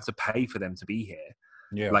 So you wouldn't have to pay for them to be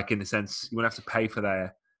here. Like, in the sense, you wouldn't have to pay for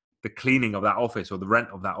the cleaning of that office or the rent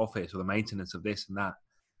of that office or the maintenance of this and that.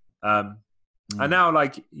 And now,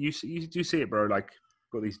 like, you do see it, bro. Like,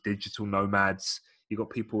 got these digital nomads. You got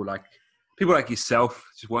people like yourself,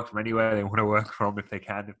 just work from anywhere they want to work from if they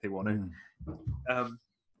can, if they want to.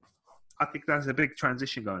 I think there's a big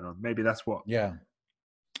transition going on. Maybe that's what. Yeah,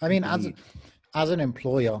 I mean, as an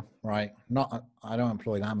employer, right? I don't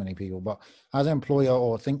employ that many people, but as an employer,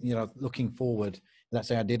 or looking forward, let's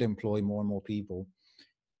say I did employ more and more people,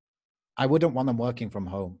 I wouldn't want them working from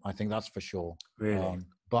home. I think that's for sure. Really,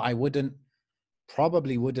 but I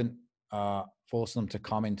probably wouldn't force them to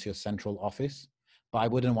come into a central office. But I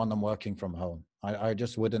wouldn't want them working from home. I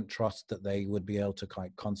just wouldn't trust that they would be able to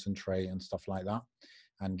concentrate and stuff like that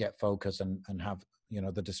and get focus and have,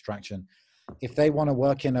 the distraction. If they want to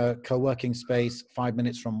work in a co-working space 5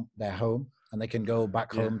 minutes from their home and they can go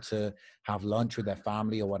back home to have lunch with their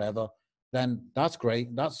family or whatever, then that's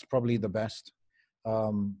great. That's probably the best.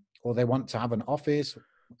 Or they want to have an office,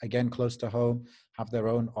 again, close to home, have their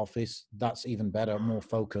own office. That's even better, more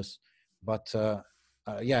focus. But so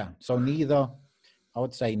neither I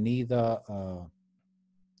would say neither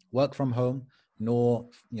work from home nor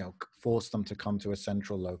force them to come to a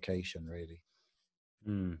central location, really.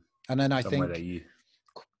 And then I think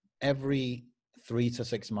every 3 to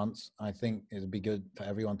 6 months, I think it'd be good for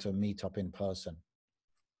everyone to meet up in person.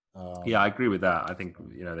 Yeah, I agree with that. I think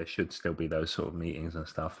there should still be those sort of meetings and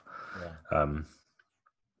stuff. Yeah.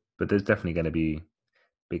 But there's definitely going to be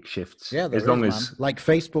big shifts. Yeah, there is, man. Like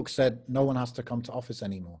Facebook said, no one has to come to office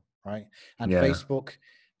anymore, right? And Facebook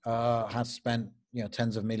has spent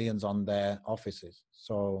tens of millions on their offices.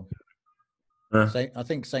 So I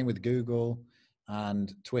think same with Google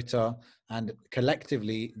and Twitter, and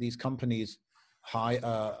collectively these companies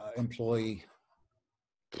employ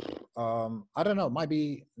I don't know, might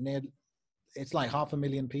be near, it's like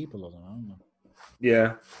 500,000 people or something. I don't know.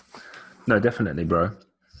 Yeah, no, definitely, bro.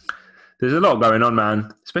 There's a lot going on,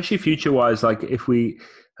 man, especially future wise. Like if I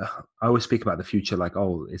always speak about the future like,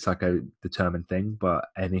 oh, it's like a determined thing, but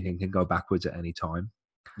anything can go backwards at any time.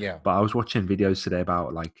 Yeah. But I was watching videos today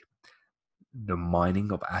about like the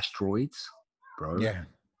mining of asteroids, bro.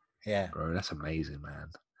 Yeah. Bro, that's amazing, man.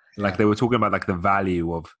 Like they were talking about like the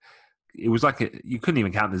value of, it was like you couldn't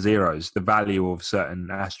even count the zeros, the value of certain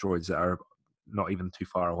asteroids that are not even too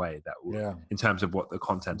far away, that in terms of what the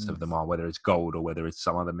contents of them are, whether it's gold or whether it's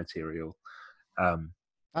some other material.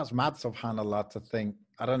 That's mad, subhanAllah, to think,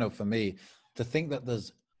 I don't know, for me, to think that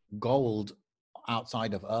there's gold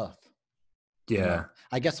outside of Earth. Yeah.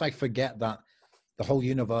 I guess I forget that the whole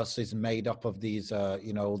universe is made up of these,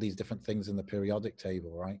 all these different things in the periodic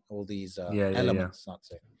table, right? All these elements,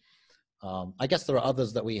 that's it. I guess there are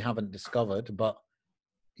others that we haven't discovered, but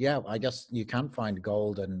I guess you can find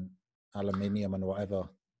gold and aluminium and whatever.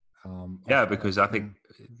 Because I think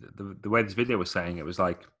the way this video was saying, it was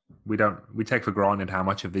like we take for granted how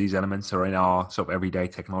much of these elements are in our sort of everyday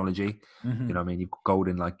technology. Mm-hmm. I mean, you've got gold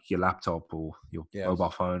in like your laptop or your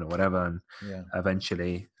mobile phone or whatever, and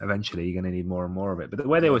eventually you're going to need more and more of it. But the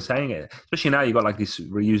way they were saying it, especially now, you've got like these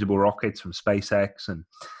reusable rockets from SpaceX, and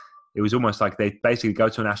it was almost like they basically go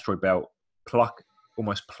to an asteroid belt, pluck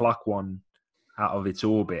one out of its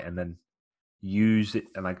orbit, and then use it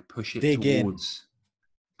and like push it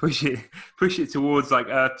towards like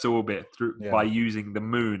Earth's orbit by using the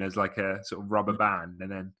moon as like a sort of rubber band, and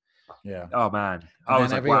then oh man, I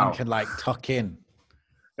was like, everyone can like tuck in.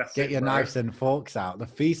 Get your knives and forks out. The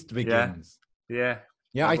feast begins.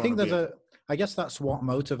 I think I guess that's what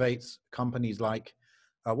motivates companies like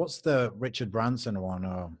what's the Richard Branson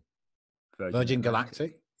one? Virgin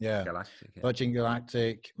Galactic. Virgin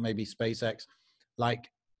Galactic, maybe SpaceX. Like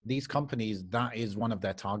these companies, that is one of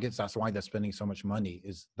their targets. That's why they're spending so much money.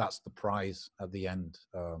 That's the prize at the end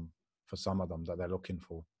for some of them that they're looking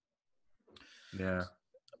for. Yeah,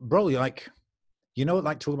 bro. Like,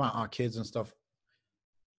 like talk about our kids and stuff.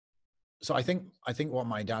 So I think what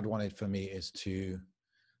my dad wanted for me is to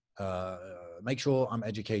make sure I'm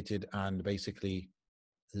educated and basically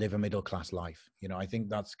live a middle class life. I think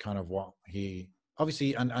that's kind of what he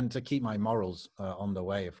obviously, and to keep my morals on the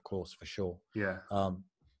way, of course, for sure. Yeah.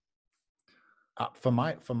 For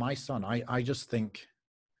my son, I just think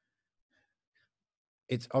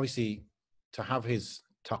it's obviously to have his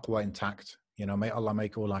taqwa intact. May Allah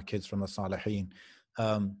make all our kids from the Salihin.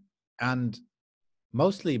 And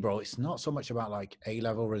mostly, bro, it's not so much about like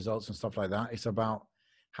A-level results and stuff like that. It's about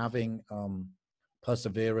having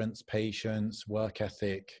perseverance, patience, work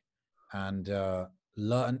ethic, and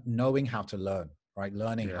knowing how to learn, right?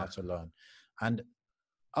 Learning how to learn. And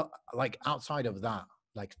like outside of that,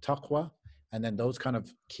 like taqwa, and then those kind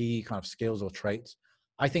of key kind of skills or traits,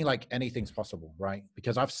 I think like anything's possible, right?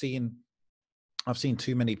 Because I've seen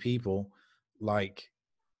too many people like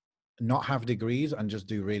not have degrees and just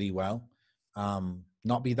do really well,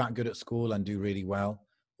 not be that good at school and do really well,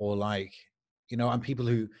 or like, and people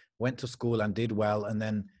who went to school and did well, and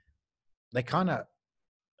then they kind of,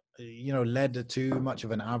 led to too much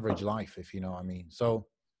of an average life, if you know what I mean. So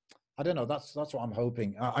I don't know. That's what I'm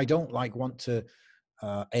hoping. I don't want to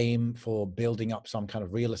aim for building up some kind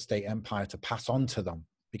of real estate empire to pass on to them,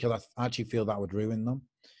 because I actually feel that would ruin them,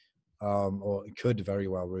 or it could very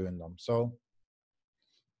well ruin them. So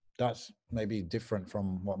that's maybe different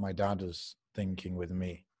from what my dad was thinking with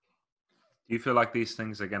me. Do you feel like these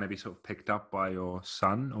things are going to be sort of picked up by your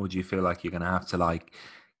son, or do you feel like you're going to have to like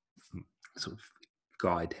sort of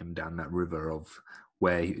guide him down that river of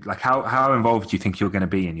where, like, how involved do you think you're going to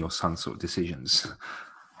be in your son's sort of decisions?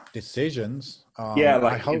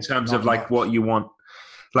 Like in terms of like what you want.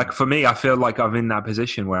 Like for me, I feel like I'm in that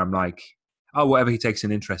position where I'm like, oh, whatever he takes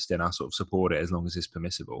an interest in, I'll sort of support it as long as it's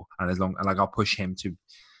permissible, and like I'll push him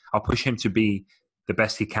to be the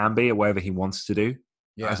best he can be at whatever he wants to do,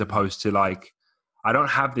 as opposed to like, I don't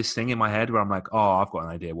have this thing in my head where I'm like, oh, I've got an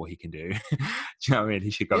idea what he can do. Do you know what I mean?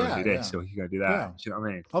 He should go and do this, or he should go do that. Yeah. Do you know what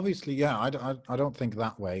I mean? Obviously, yeah. I don't think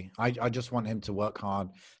that way. I just want him to work hard,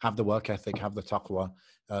 have the work ethic, have the taqwa,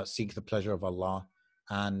 seek the pleasure of Allah,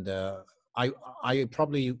 and I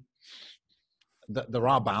probably there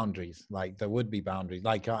are boundaries. Like there would be boundaries.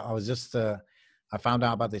 Like I was just I found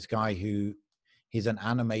out about this guy who he's an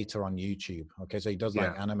animator on YouTube. Okay, so he does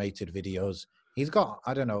like animated videos. He's got,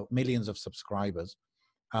 I don't know, millions of subscribers.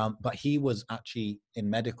 But he was actually in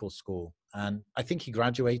medical school, and I think he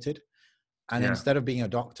graduated. And instead of being a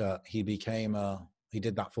doctor, he became he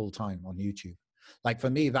did that full time on YouTube. Like for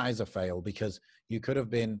me, that is a fail, because you could have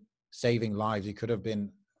been saving lives. You could have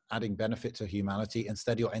been adding benefit to humanity.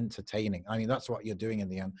 Instead, you're entertaining. I mean, that's what you're doing in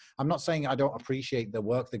the end. I'm not saying I don't appreciate the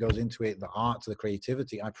work that goes into it, the art, the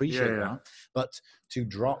creativity. I appreciate that. But to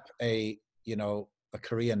drop a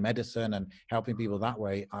career in medicine and helping people that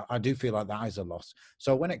way, I do feel like that is a loss.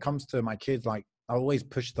 So when it comes to my kids, like I always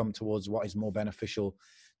push them towards what is more beneficial,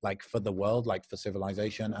 like for the world, like for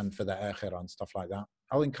civilization and for the akhirah and stuff like that.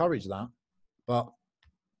 I'll encourage that. But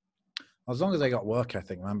as long as they got work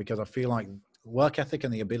ethic, man, because I feel like work ethic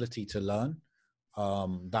and the ability to learn,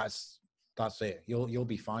 that's it. You'll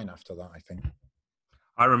be fine after that, I think.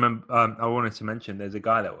 I remember, I wanted to mention, there's a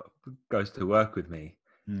guy that goes to work with me.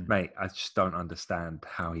 Mate, I just don't understand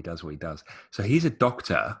how he does what he does. So he's a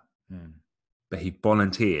doctor, but he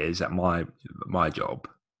volunteers at my job,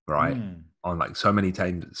 right? On like so many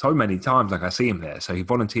times, like I see him there. So he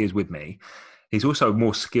volunteers with me. He's also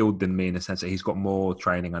more skilled than me in the sense that he's got more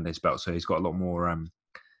training under his belt. So he's got a lot more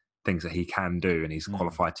things that he can do and he's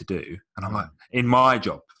qualified to do. And I'm like, in my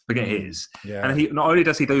job, forget his. Yeah. And he not only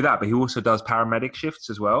does he do that, but he also does paramedic shifts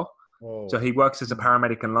as well. Whoa. So he works as a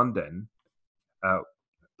paramedic in London,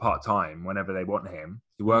 part-time whenever they want him.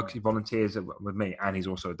 He volunteers with me, and he's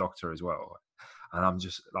also a doctor as well. And I'm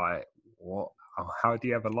just like, what? How do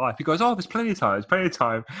you have a life? He goes, oh, there's plenty of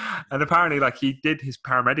time. And apparently, like, he did his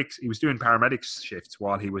paramedics. He was doing paramedics shifts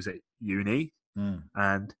while he was at uni.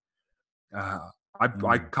 And I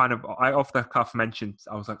off the cuff mentioned,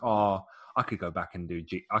 I was like, oh, I could go back and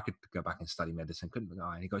I could go back and study medicine, couldn't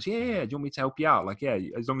I? And he goes, yeah, do you want me to help you out? Like, yeah,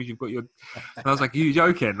 as long as you've got your. And I was like, you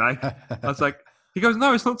joking? Like, I was like, he goes,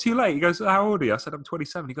 no, it's not too late. He goes, how old are you? I said, I'm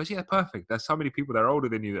 27. He goes, yeah, perfect. There's so many people that are older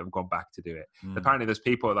than you that have gone back to do it. Apparently, there's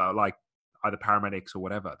people that are like either paramedics or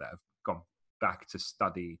whatever that have gone back to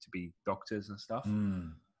study to be doctors and stuff.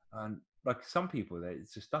 And like some people,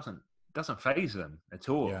 it just doesn't faze them at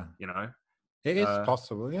all. Yeah. You know, it is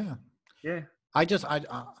possible. Yeah. Yeah. I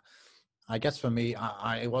guess for me,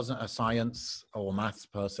 I wasn't a science or maths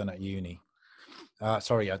person at uni.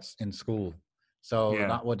 In school. So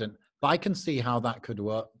that wouldn't. But I can see how that could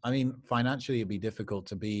work. I mean, financially, it'd be difficult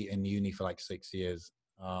to be in uni for like 6 years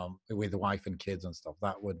with a wife and kids and stuff.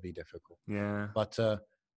 That would be difficult. Yeah. But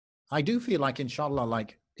I do feel like, inshallah,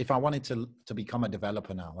 like if I wanted to become a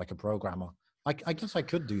developer now, like a programmer, I guess I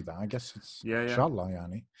could do that. I guess it's inshallah,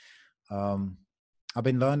 yani. I've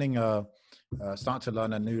been learning, starting to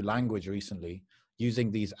learn a new language recently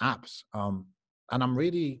using these apps. And I'm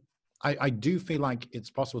really... I do feel like it's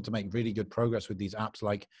possible to make really good progress with these apps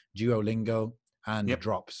like Duolingo and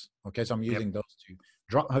Drops. Okay, so I'm using those two.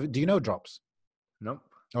 Do you know Drops? Nope.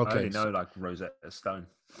 Okay. I only know like Rosetta Stone.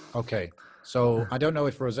 Okay, so I don't know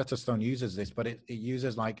if Rosetta Stone uses this, but it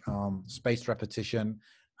uses like spaced repetition,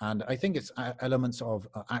 and I think it's elements of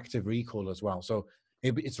active recall as well. So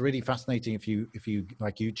it's really fascinating if you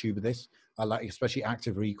like YouTube this, like especially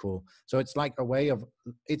active recall. So it's like a way of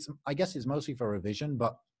I guess it's mostly for revision,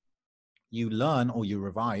 but you learn or you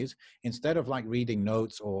revise instead of like reading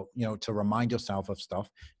notes or, to remind yourself of stuff,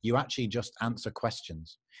 you actually just answer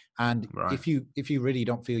questions. And if you really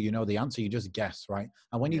don't feel you know the answer, you just guess, right?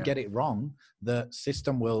 And when you get it wrong, the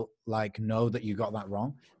system will like know that you got that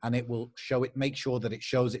wrong, and it will make sure that it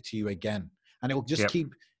shows it to you again. And it will just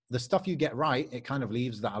keep the stuff you get right. It kind of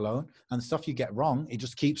leaves that alone. And the stuff you get wrong, it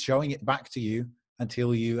just keeps showing it back to you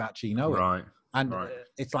until you actually know it. And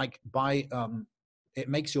it's like it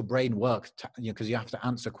makes your brain work, because you have to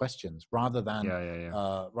answer questions rather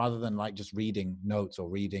than like just reading notes or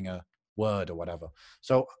reading a word or whatever.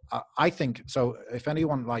 So I think so. If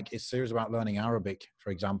anyone like is serious about learning Arabic,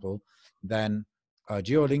 for example, then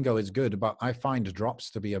Duolingo is good, but I find Drops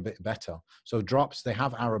to be a bit better. So Drops, they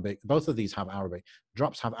have Arabic. Both of these have Arabic.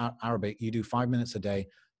 Drops have Arabic. You do 5 minutes a day.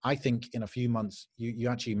 I think in a few months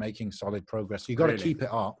you're actually making solid progress. You got to keep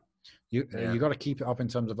it up. You got to keep it up in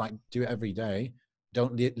terms of like do it every day.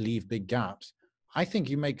 Don't leave big gaps. I think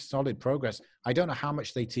you make solid progress. I don't know how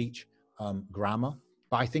much they teach grammar,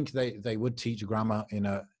 but I think they would teach grammar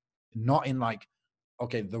not in like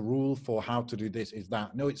okay, the rule for how to do this is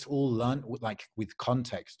that. No, it's all learned like with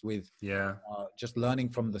context, with just learning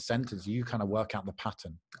from the sentence. You kind of work out the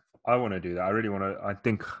pattern. I want to do that. I really want to. I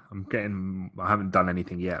think I haven't done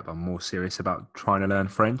anything yet, but I'm more serious about trying to learn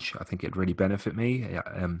French. I think it'd really benefit me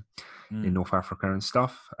in North Africa and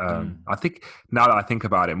stuff. I think now that I think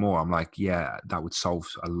about it more, I'm like, yeah, that would solve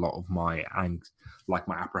a lot of my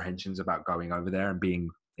apprehensions about going over there and being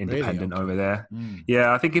independent over there.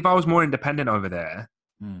 Yeah, I think if I was more independent over there,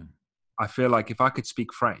 I feel like if I could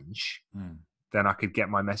speak French, then I could get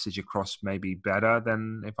my message across maybe better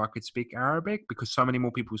than if I could speak Arabic, because so many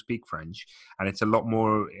more people speak French and it's a lot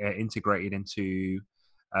more integrated into,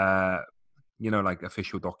 like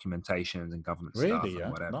official documentations and government stuff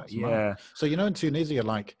and whatever. That's mad. So, in Tunisia,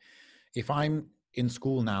 like if I'm in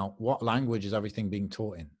school now, what language is everything being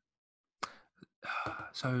taught in?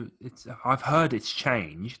 So I've heard it's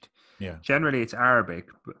changed. Yeah. Generally it's Arabic,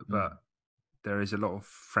 but there is a lot of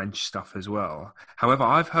French stuff as well. However,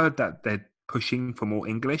 I've heard that they're pushing for more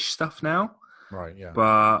English stuff now. Right, yeah.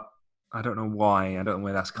 But I don't know why. I don't know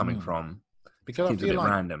where that's coming from. Because it seems I feel a bit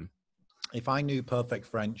like random. If I knew perfect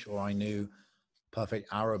French or I knew perfect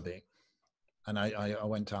Arabic and I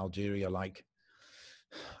went to Algeria, like,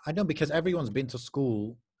 I know because everyone's been to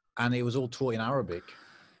school and it was all taught in Arabic.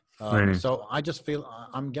 Really? So I just feel,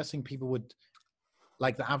 I'm guessing people would,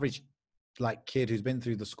 like the average like kid who's been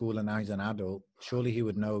through the school and now he's an adult, surely he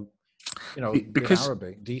would know, because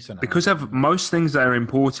Arabic, decent because Arabic. of most things that are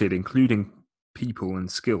imported, including people and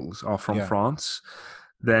skills, are from France.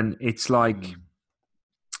 Then it's like,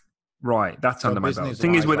 right, that's so under my belt.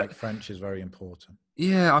 Thing is, with French is very important.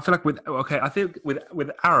 Yeah, I feel like I think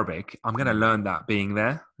with Arabic, I'm going to learn that being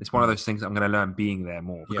there. It's one of those things I'm going to learn being there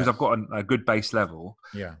more because I've got a good base level.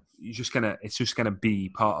 Yeah, it's just gonna be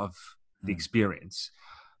part of the experience.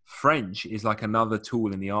 French is like another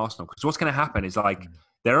tool in the arsenal, because what's going to happen is like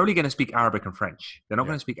they're only going to speak Arabic and French. They're not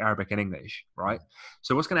going to speak Arabic and English, right?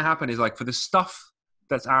 So what's going to happen is like for the stuff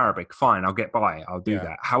that's Arabic, fine, I'll get by, I'll do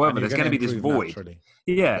that. However, there's going to be this void.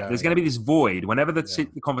 There's going to be this void whenever the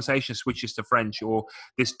conversation switches to French or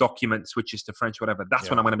this document switches to French, whatever.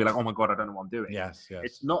 That's when I'm going to be like, oh my God, I don't know what I'm doing. Yes.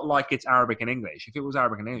 It's not like it's Arabic and English. If it was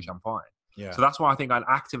Arabic and English, I'm fine. Yeah. So that's why I think I'd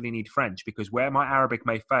actively need French, because where my Arabic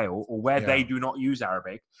may fail or where they do not use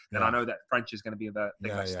Arabic, then I know that French is going to be the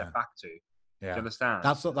thing I step back to. Do you understand?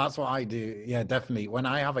 That's what I do. Yeah, definitely. When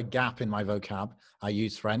I have a gap in my vocab, I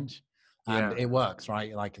use French. And it works,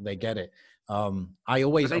 right? Like they get it. I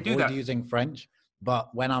always avoid using French,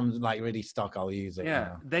 but when I'm like really stuck, I'll use it.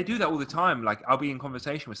 Yeah, they do that all the time. Like I'll be in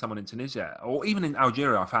conversation with someone in Tunisia or even in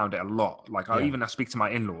Algeria. I found it a lot. Like I speak to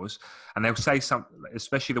my in-laws and they'll say something,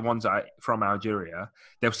 especially the ones that are from Algeria,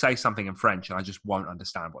 they'll say something in French and I just won't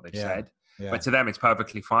understand what they've said. Yeah. But to them, it's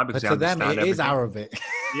perfectly fine because to them, it is Arabic.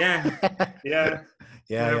 Yeah.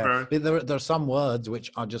 There's some words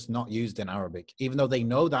which are just not used in Arabic, even though they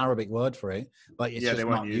know the Arabic word for it, but it's just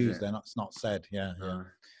not used. It's not said. Yeah.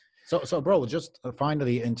 So, bro, just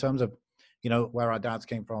finally, in terms of, where our dads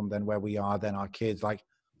came from, then where we are, then our kids, like,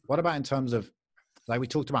 what about in terms of, like, we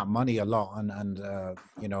talked about money a lot and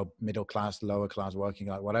middle class, lower class, working,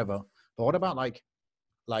 like, whatever. But what about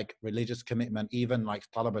like religious commitment, even like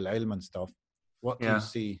talab al-ilm and stuff? What do you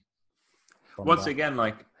see? Once again,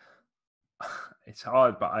 like, it's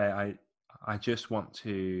hard, but I just want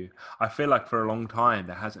to, I feel like for a long time,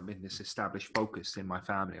 there hasn't been this established focus in my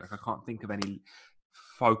family. Like I can't think of any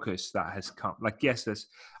focus that has come. Like, yes,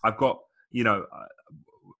 I've got,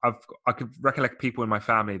 I could recollect people in my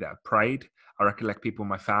family that have prayed. I recollect people in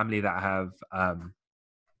my family that have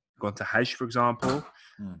gone to Hajj, for example.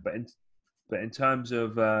 But in terms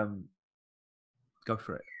of, go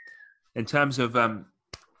for it. In terms of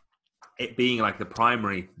it being like the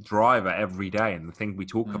primary driver every day and the thing we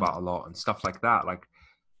talk about a lot and stuff like that, like,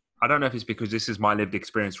 I don't know if it's because this is my lived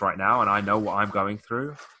experience right now and I know what I'm going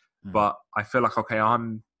through, but I feel like, okay,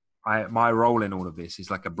 my role in all of this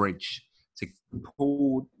is like a bridge to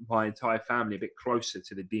pull my entire family a bit closer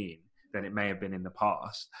to the deen than it may have been in the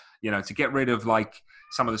past, to get rid of like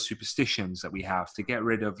some of the superstitions that we have, to get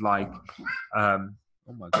rid of like, oh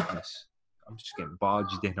my goodness, I'm just getting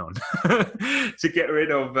barged in on, to get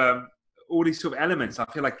rid of all these sort of elements. I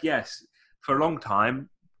feel like, yes, for a long time,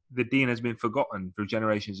 the deen has been forgotten through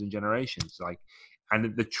generations and generations. Like,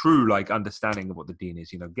 and the true like understanding of what the deen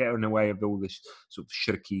is, getting away of all this sort of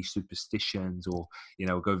shirky superstitions, or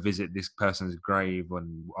go visit this person's grave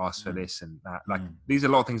and ask for this and that. Like these are a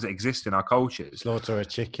lot of things that exist in our cultures. Slaughter a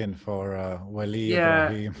chicken for Wali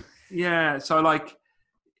Ibrahim. Yeah. So like,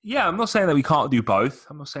 I'm not saying that we can't do both.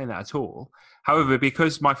 I'm not saying that at all. However,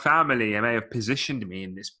 because my family may have positioned me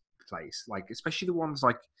in this place, like especially the ones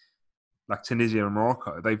like like Tunisia and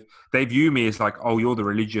Morocco, they view me as like, oh, you're the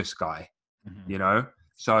religious guy, you know.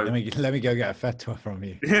 So let me go get a fatwa from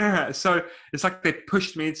you. Yeah, so it's like they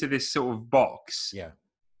pushed me into this sort of box. Yeah.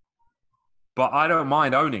 But I don't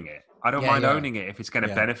mind owning it. I don't mind owning it if it's going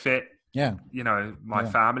to benefit, you know, my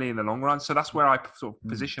family in the long run. So that's where I sort of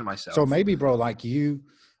position myself. So maybe, bro, like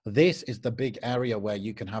this is the big area where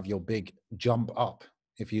you can have your big jump up,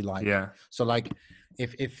 if you like. Yeah. So like,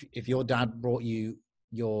 if your dad brought you,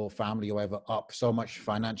 your family, or whatever, up so much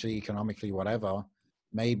financially, economically, whatever,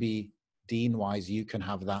 maybe deen wise, you can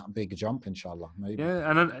have that big jump, inshallah. Maybe. Yeah,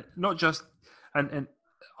 and not just, and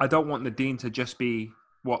I don't want the deen to just be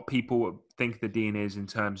what people think the deen is in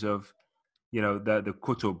terms of, you know, the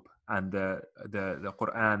kutub and the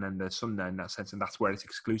Quran and the Sunnah in that sense, and that's where it's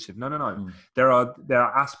exclusive. No. There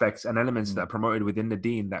are aspects and elements that are promoted within the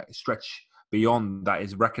deen that stretch beyond that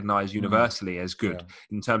is recognized universally as good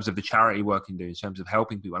in terms of the charity work you do, in terms of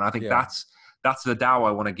helping people. And I think that's the dawah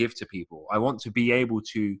I want to give to people. I want to be able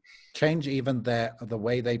to change even the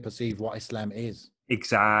way they perceive what Islam is.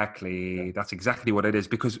 Exactly. Yeah. That's exactly what it is.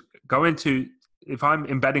 Because if I'm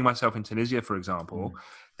embedding myself in Tunisia, for example,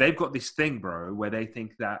 they've got this thing, bro, where they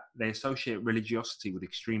think that they associate religiosity with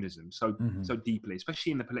extremism so deeply,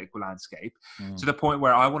 especially in the political landscape, to the point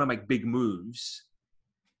where I want to make big moves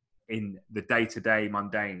in the day-to-day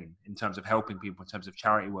mundane, in terms of helping people, in terms of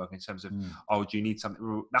charity work, in terms of, oh, do you need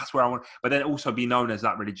something? That's where I want, but then also be known as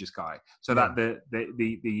that religious guy. So that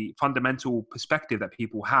the fundamental perspective that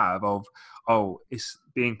people have of, oh, it's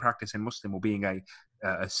being practicing Muslim or being a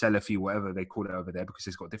Salafi, whatever they call it over there, because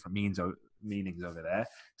it's got different meanings over there.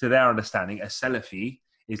 To their understanding, a Salafi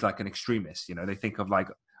is like an extremist. You know, they think of like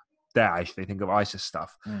Daesh, they think of ISIS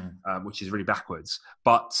stuff, which is really backwards.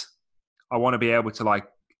 But I want to be able to like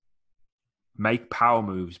make power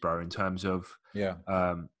moves, bro, in terms of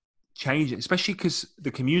change it, especially because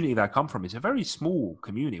the community that I come from is a very small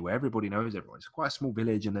community where everybody knows everyone. It's quite a small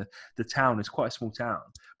village, and the town is quite a small town.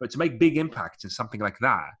 But to make big impacts in something like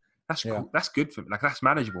that, that's cool. That's good for me. Like, that's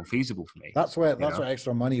manageable and feasible for me. That's where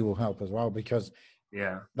extra money will help as well, because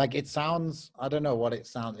like it sounds, I don't know what it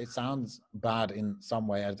sounds. It sounds bad in some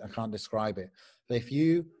way. I can't describe it. But if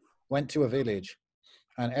you went to a village,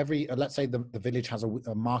 and let's say the village has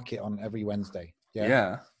a market on every Wednesday.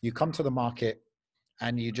 You come to the market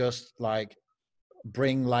and you just like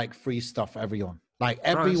bring like free stuff for everyone. Like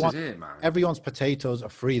everyone, this is it, man. Everyone's potatoes are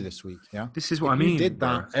free this week. Yeah. This is what I mean. You did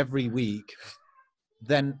that every week,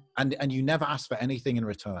 then, and you never ask for anything in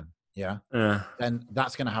return. Yeah. Then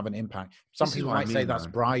that's going to have an impact. Some people might say that's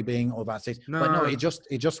bribing or that's it. But no, it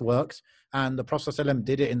just works. And the Prophet ﷺ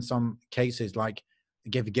did it in some cases, like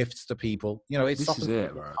give gifts to people. You know, it's something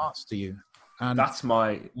hearts to you. And that's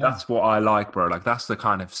what I like, bro. Like, that's the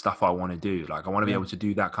kind of stuff I want to do. Like, I want to be able to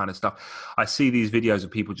do that kind of stuff. I see these videos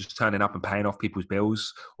of people just turning up and paying off people's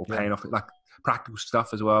bills, or paying off like practical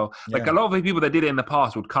stuff as well. Like, a lot of the people that did it in the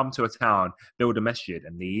past would come to a town, build a masjid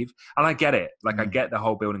and leave. And I get it. Like, I get the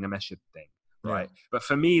whole building a masjid thing. Right. But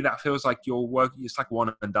for me, that feels like your work. It's like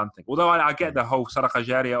one and done thing. Although I get the whole sadaqah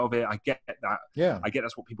jariyah of it. I get that. Yeah. I get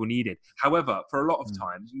that's what people needed. However, for a lot of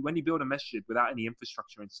times, when you build a masjid without any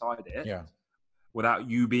infrastructure inside it, without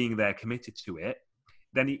you being there committed to it,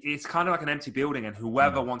 then it's kind of like an empty building, and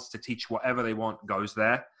whoever wants to teach whatever they want goes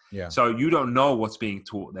there. Yeah. So you don't know what's being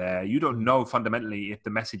taught there. You don't know fundamentally if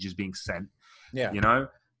the message is being sent. Yeah. You know?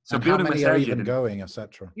 So and building how many are even going,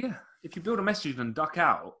 etc. Yeah. If you build a message and duck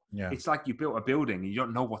out, it's like you built a building and you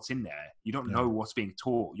don't know what's in there. You don't know what's being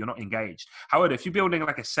taught. You're not engaged. However, if you're building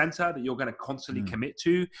like a center that you're going to constantly commit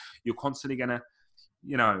to, you're constantly going to,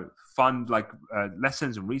 you know, fund like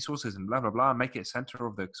lessons and resources and blah, blah, blah, make it a center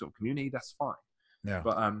of the sort of community, that's fine. Yeah.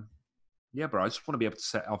 But bro, I just want to be able to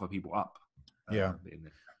set other people up.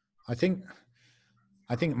 I think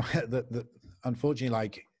the unfortunately,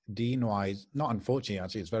 like deen wise, not unfortunately,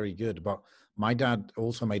 actually, it's very good, but my dad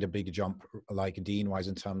also made a big jump, like deen wise,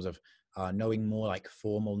 in terms of knowing more like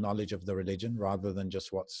formal knowledge of the religion rather than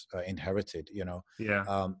just what's inherited, you know?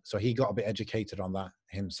 Yeah. So he got a bit educated on that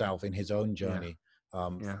himself in his own journey.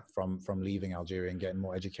 From leaving Algeria and getting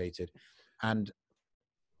more educated. And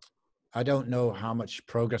I don't know how much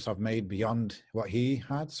progress I've made beyond what he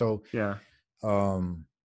had. So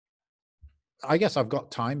I guess I've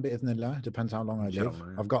got time, bi'idhnillah. Depends how long I live.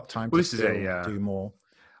 I've got time to still do more.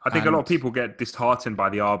 I think a lot of people get disheartened by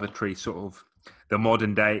the arbitrary sort of the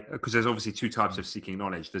modern day, because there's obviously two types of seeking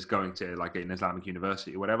knowledge. There's going to like an Islamic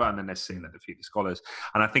university or whatever, and then there's sitting at the feet of scholars.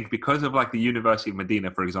 And I think because of like the University of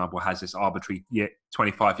Medina, for example, has this arbitrary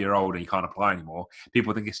 25-year-old and you can't apply anymore,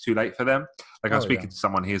 people think it's too late for them. Like I was speaking to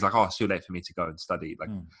someone, he was like, oh, it's too late for me to go and study. Like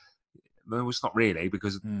No, it's not really,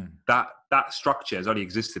 because that structure has only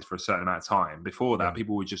existed for a certain amount of time. Before that,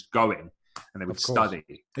 people were just going and they would study.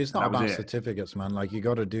 It's not about certificates, man. Like, you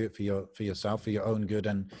got to do it for yourself, for your own good,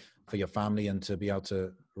 and for your family, and to be able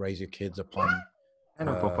to raise your kids upon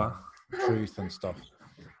truth and stuff.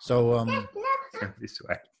 So go this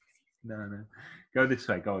way. No, go this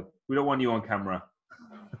way. Go. We don't want you on camera.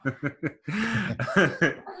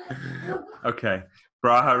 Okay,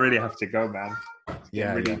 bro, I really have to go, man. It's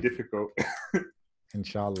really difficult.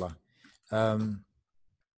 Inshallah. I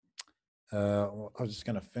was just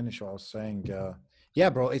gonna finish what I was saying. Yeah,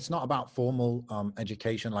 bro, it's not about formal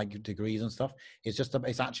education like degrees and stuff.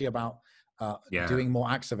 It's actually about doing more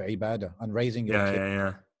acts of ibadah and raising your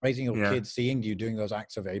kids, raising your kids, seeing you doing those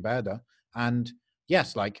acts of ibadah. And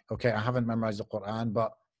yes, like, okay, I haven't memorized the Quran,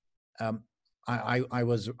 but I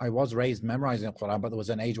was raised memorizing the Quran, but there was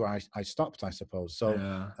an age where I stopped, I suppose. So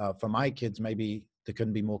for my kids, maybe there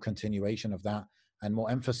couldn't be more continuation of that and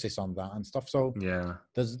more emphasis on that and stuff. So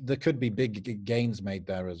there could be big gains made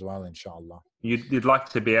there as well, inshallah. You'd like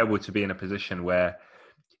to be able to be in a position where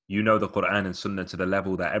you know the Quran and Sunnah to the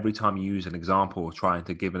level that every time you use an example or trying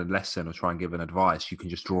to give a lesson or try and give an advice, you can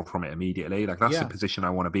just draw from it immediately. Like, that's the position I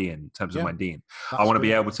want to be in terms of my deen. I want to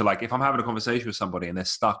be able to, like, if I'm having a conversation with somebody and they're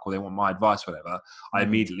stuck or they want my advice, whatever, I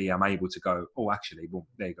immediately am able to go, oh, actually, well,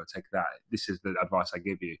 there you go, take that. This is the advice I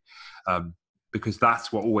give you. Because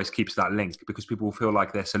that's what always keeps that link, because people will feel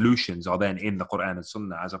like their solutions are then in the Quran and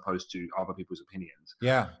Sunnah as opposed to other people's opinions.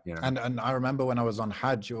 Yeah. You know? And I remember when I was on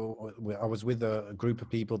Hajj, or I was with a group of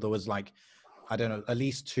people, there was like, I don't know, at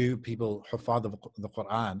least 2 people hufad of the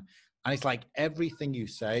Quran. And it's like, everything you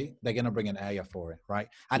say, they're going to bring an ayah for it, right?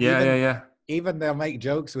 And even they'll make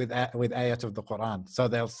jokes with ayat of the Quran. So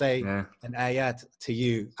they'll say an ayat to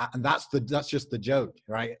you, and that's just the joke,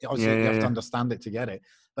 right? Obviously, you have to understand it to get it.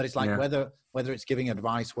 But it's like whether it's giving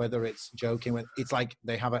advice, whether it's joking, it's like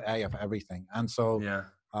they have an ayah for everything. And so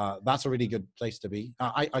that's a really good place to be.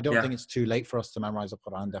 I don't think it's too late for us to memorize the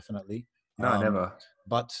Quran, definitely. No, never.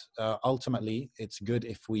 But ultimately, it's good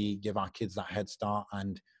if we give our kids that head start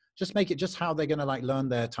and just make it just how they're going to like learn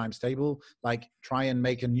their times table, like try and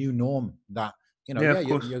make a new norm that, you know,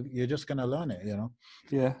 you're just going to learn it, you know?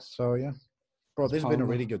 Yeah. So, bro, this has been a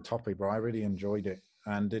really good topic, bro. I really enjoyed it.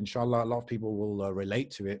 And inshallah, a lot of people will relate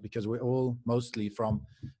to it because we're all mostly from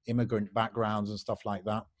immigrant backgrounds and stuff like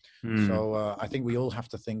that. So I think we all have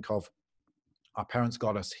to think of, our parents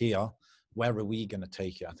got us here. Where are we going to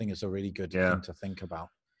take it? I think it's a really good thing to think about.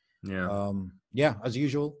 As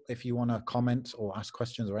usual, if you want to comment or ask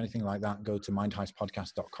questions or anything like that, go to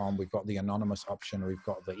mindheistpodcast.com. We've got the anonymous option, we've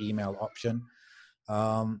got the email option,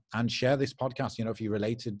 and share this podcast. You know, if you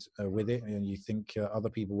related with it and you think other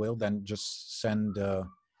people will, then just send,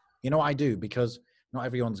 you know what I do, because not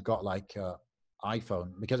everyone's got like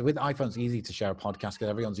iPhone, because with iPhone it's easy to share a podcast because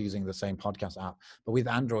everyone's using the same podcast app, but with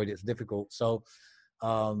Android it's difficult. So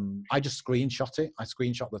I just screenshot it. I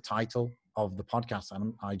screenshot the title of the podcast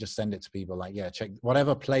and I just send it to people like, check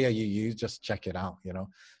whatever player you use, just check it out, you know?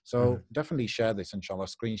 So definitely share this, inshallah,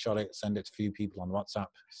 screenshot it, send it to a few people on WhatsApp,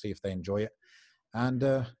 see if they enjoy it. And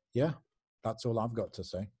that's all I've got to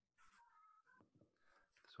say.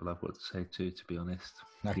 That's all I've got to say too, to be honest.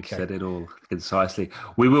 Okay. You've said it all concisely.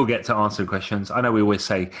 We will get to answer questions. I know we always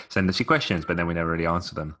say, send us your questions, but then we never really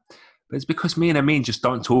answer them. But it's because me and Amin just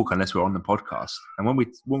don't talk unless we're on the podcast. And when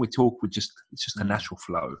we talk, it's just a natural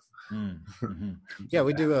flow. Yeah,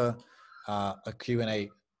 we do a Q&A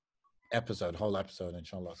whole episode,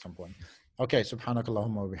 inshallah, at some point. Okay,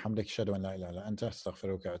 subhanakallahumma wa bihamdik, ashhadu an la ilaha illa anta,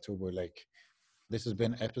 astaghfiruka wa atubu ilaik. This has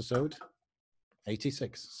been episode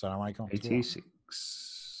 86. Assalamu alaikum. 86.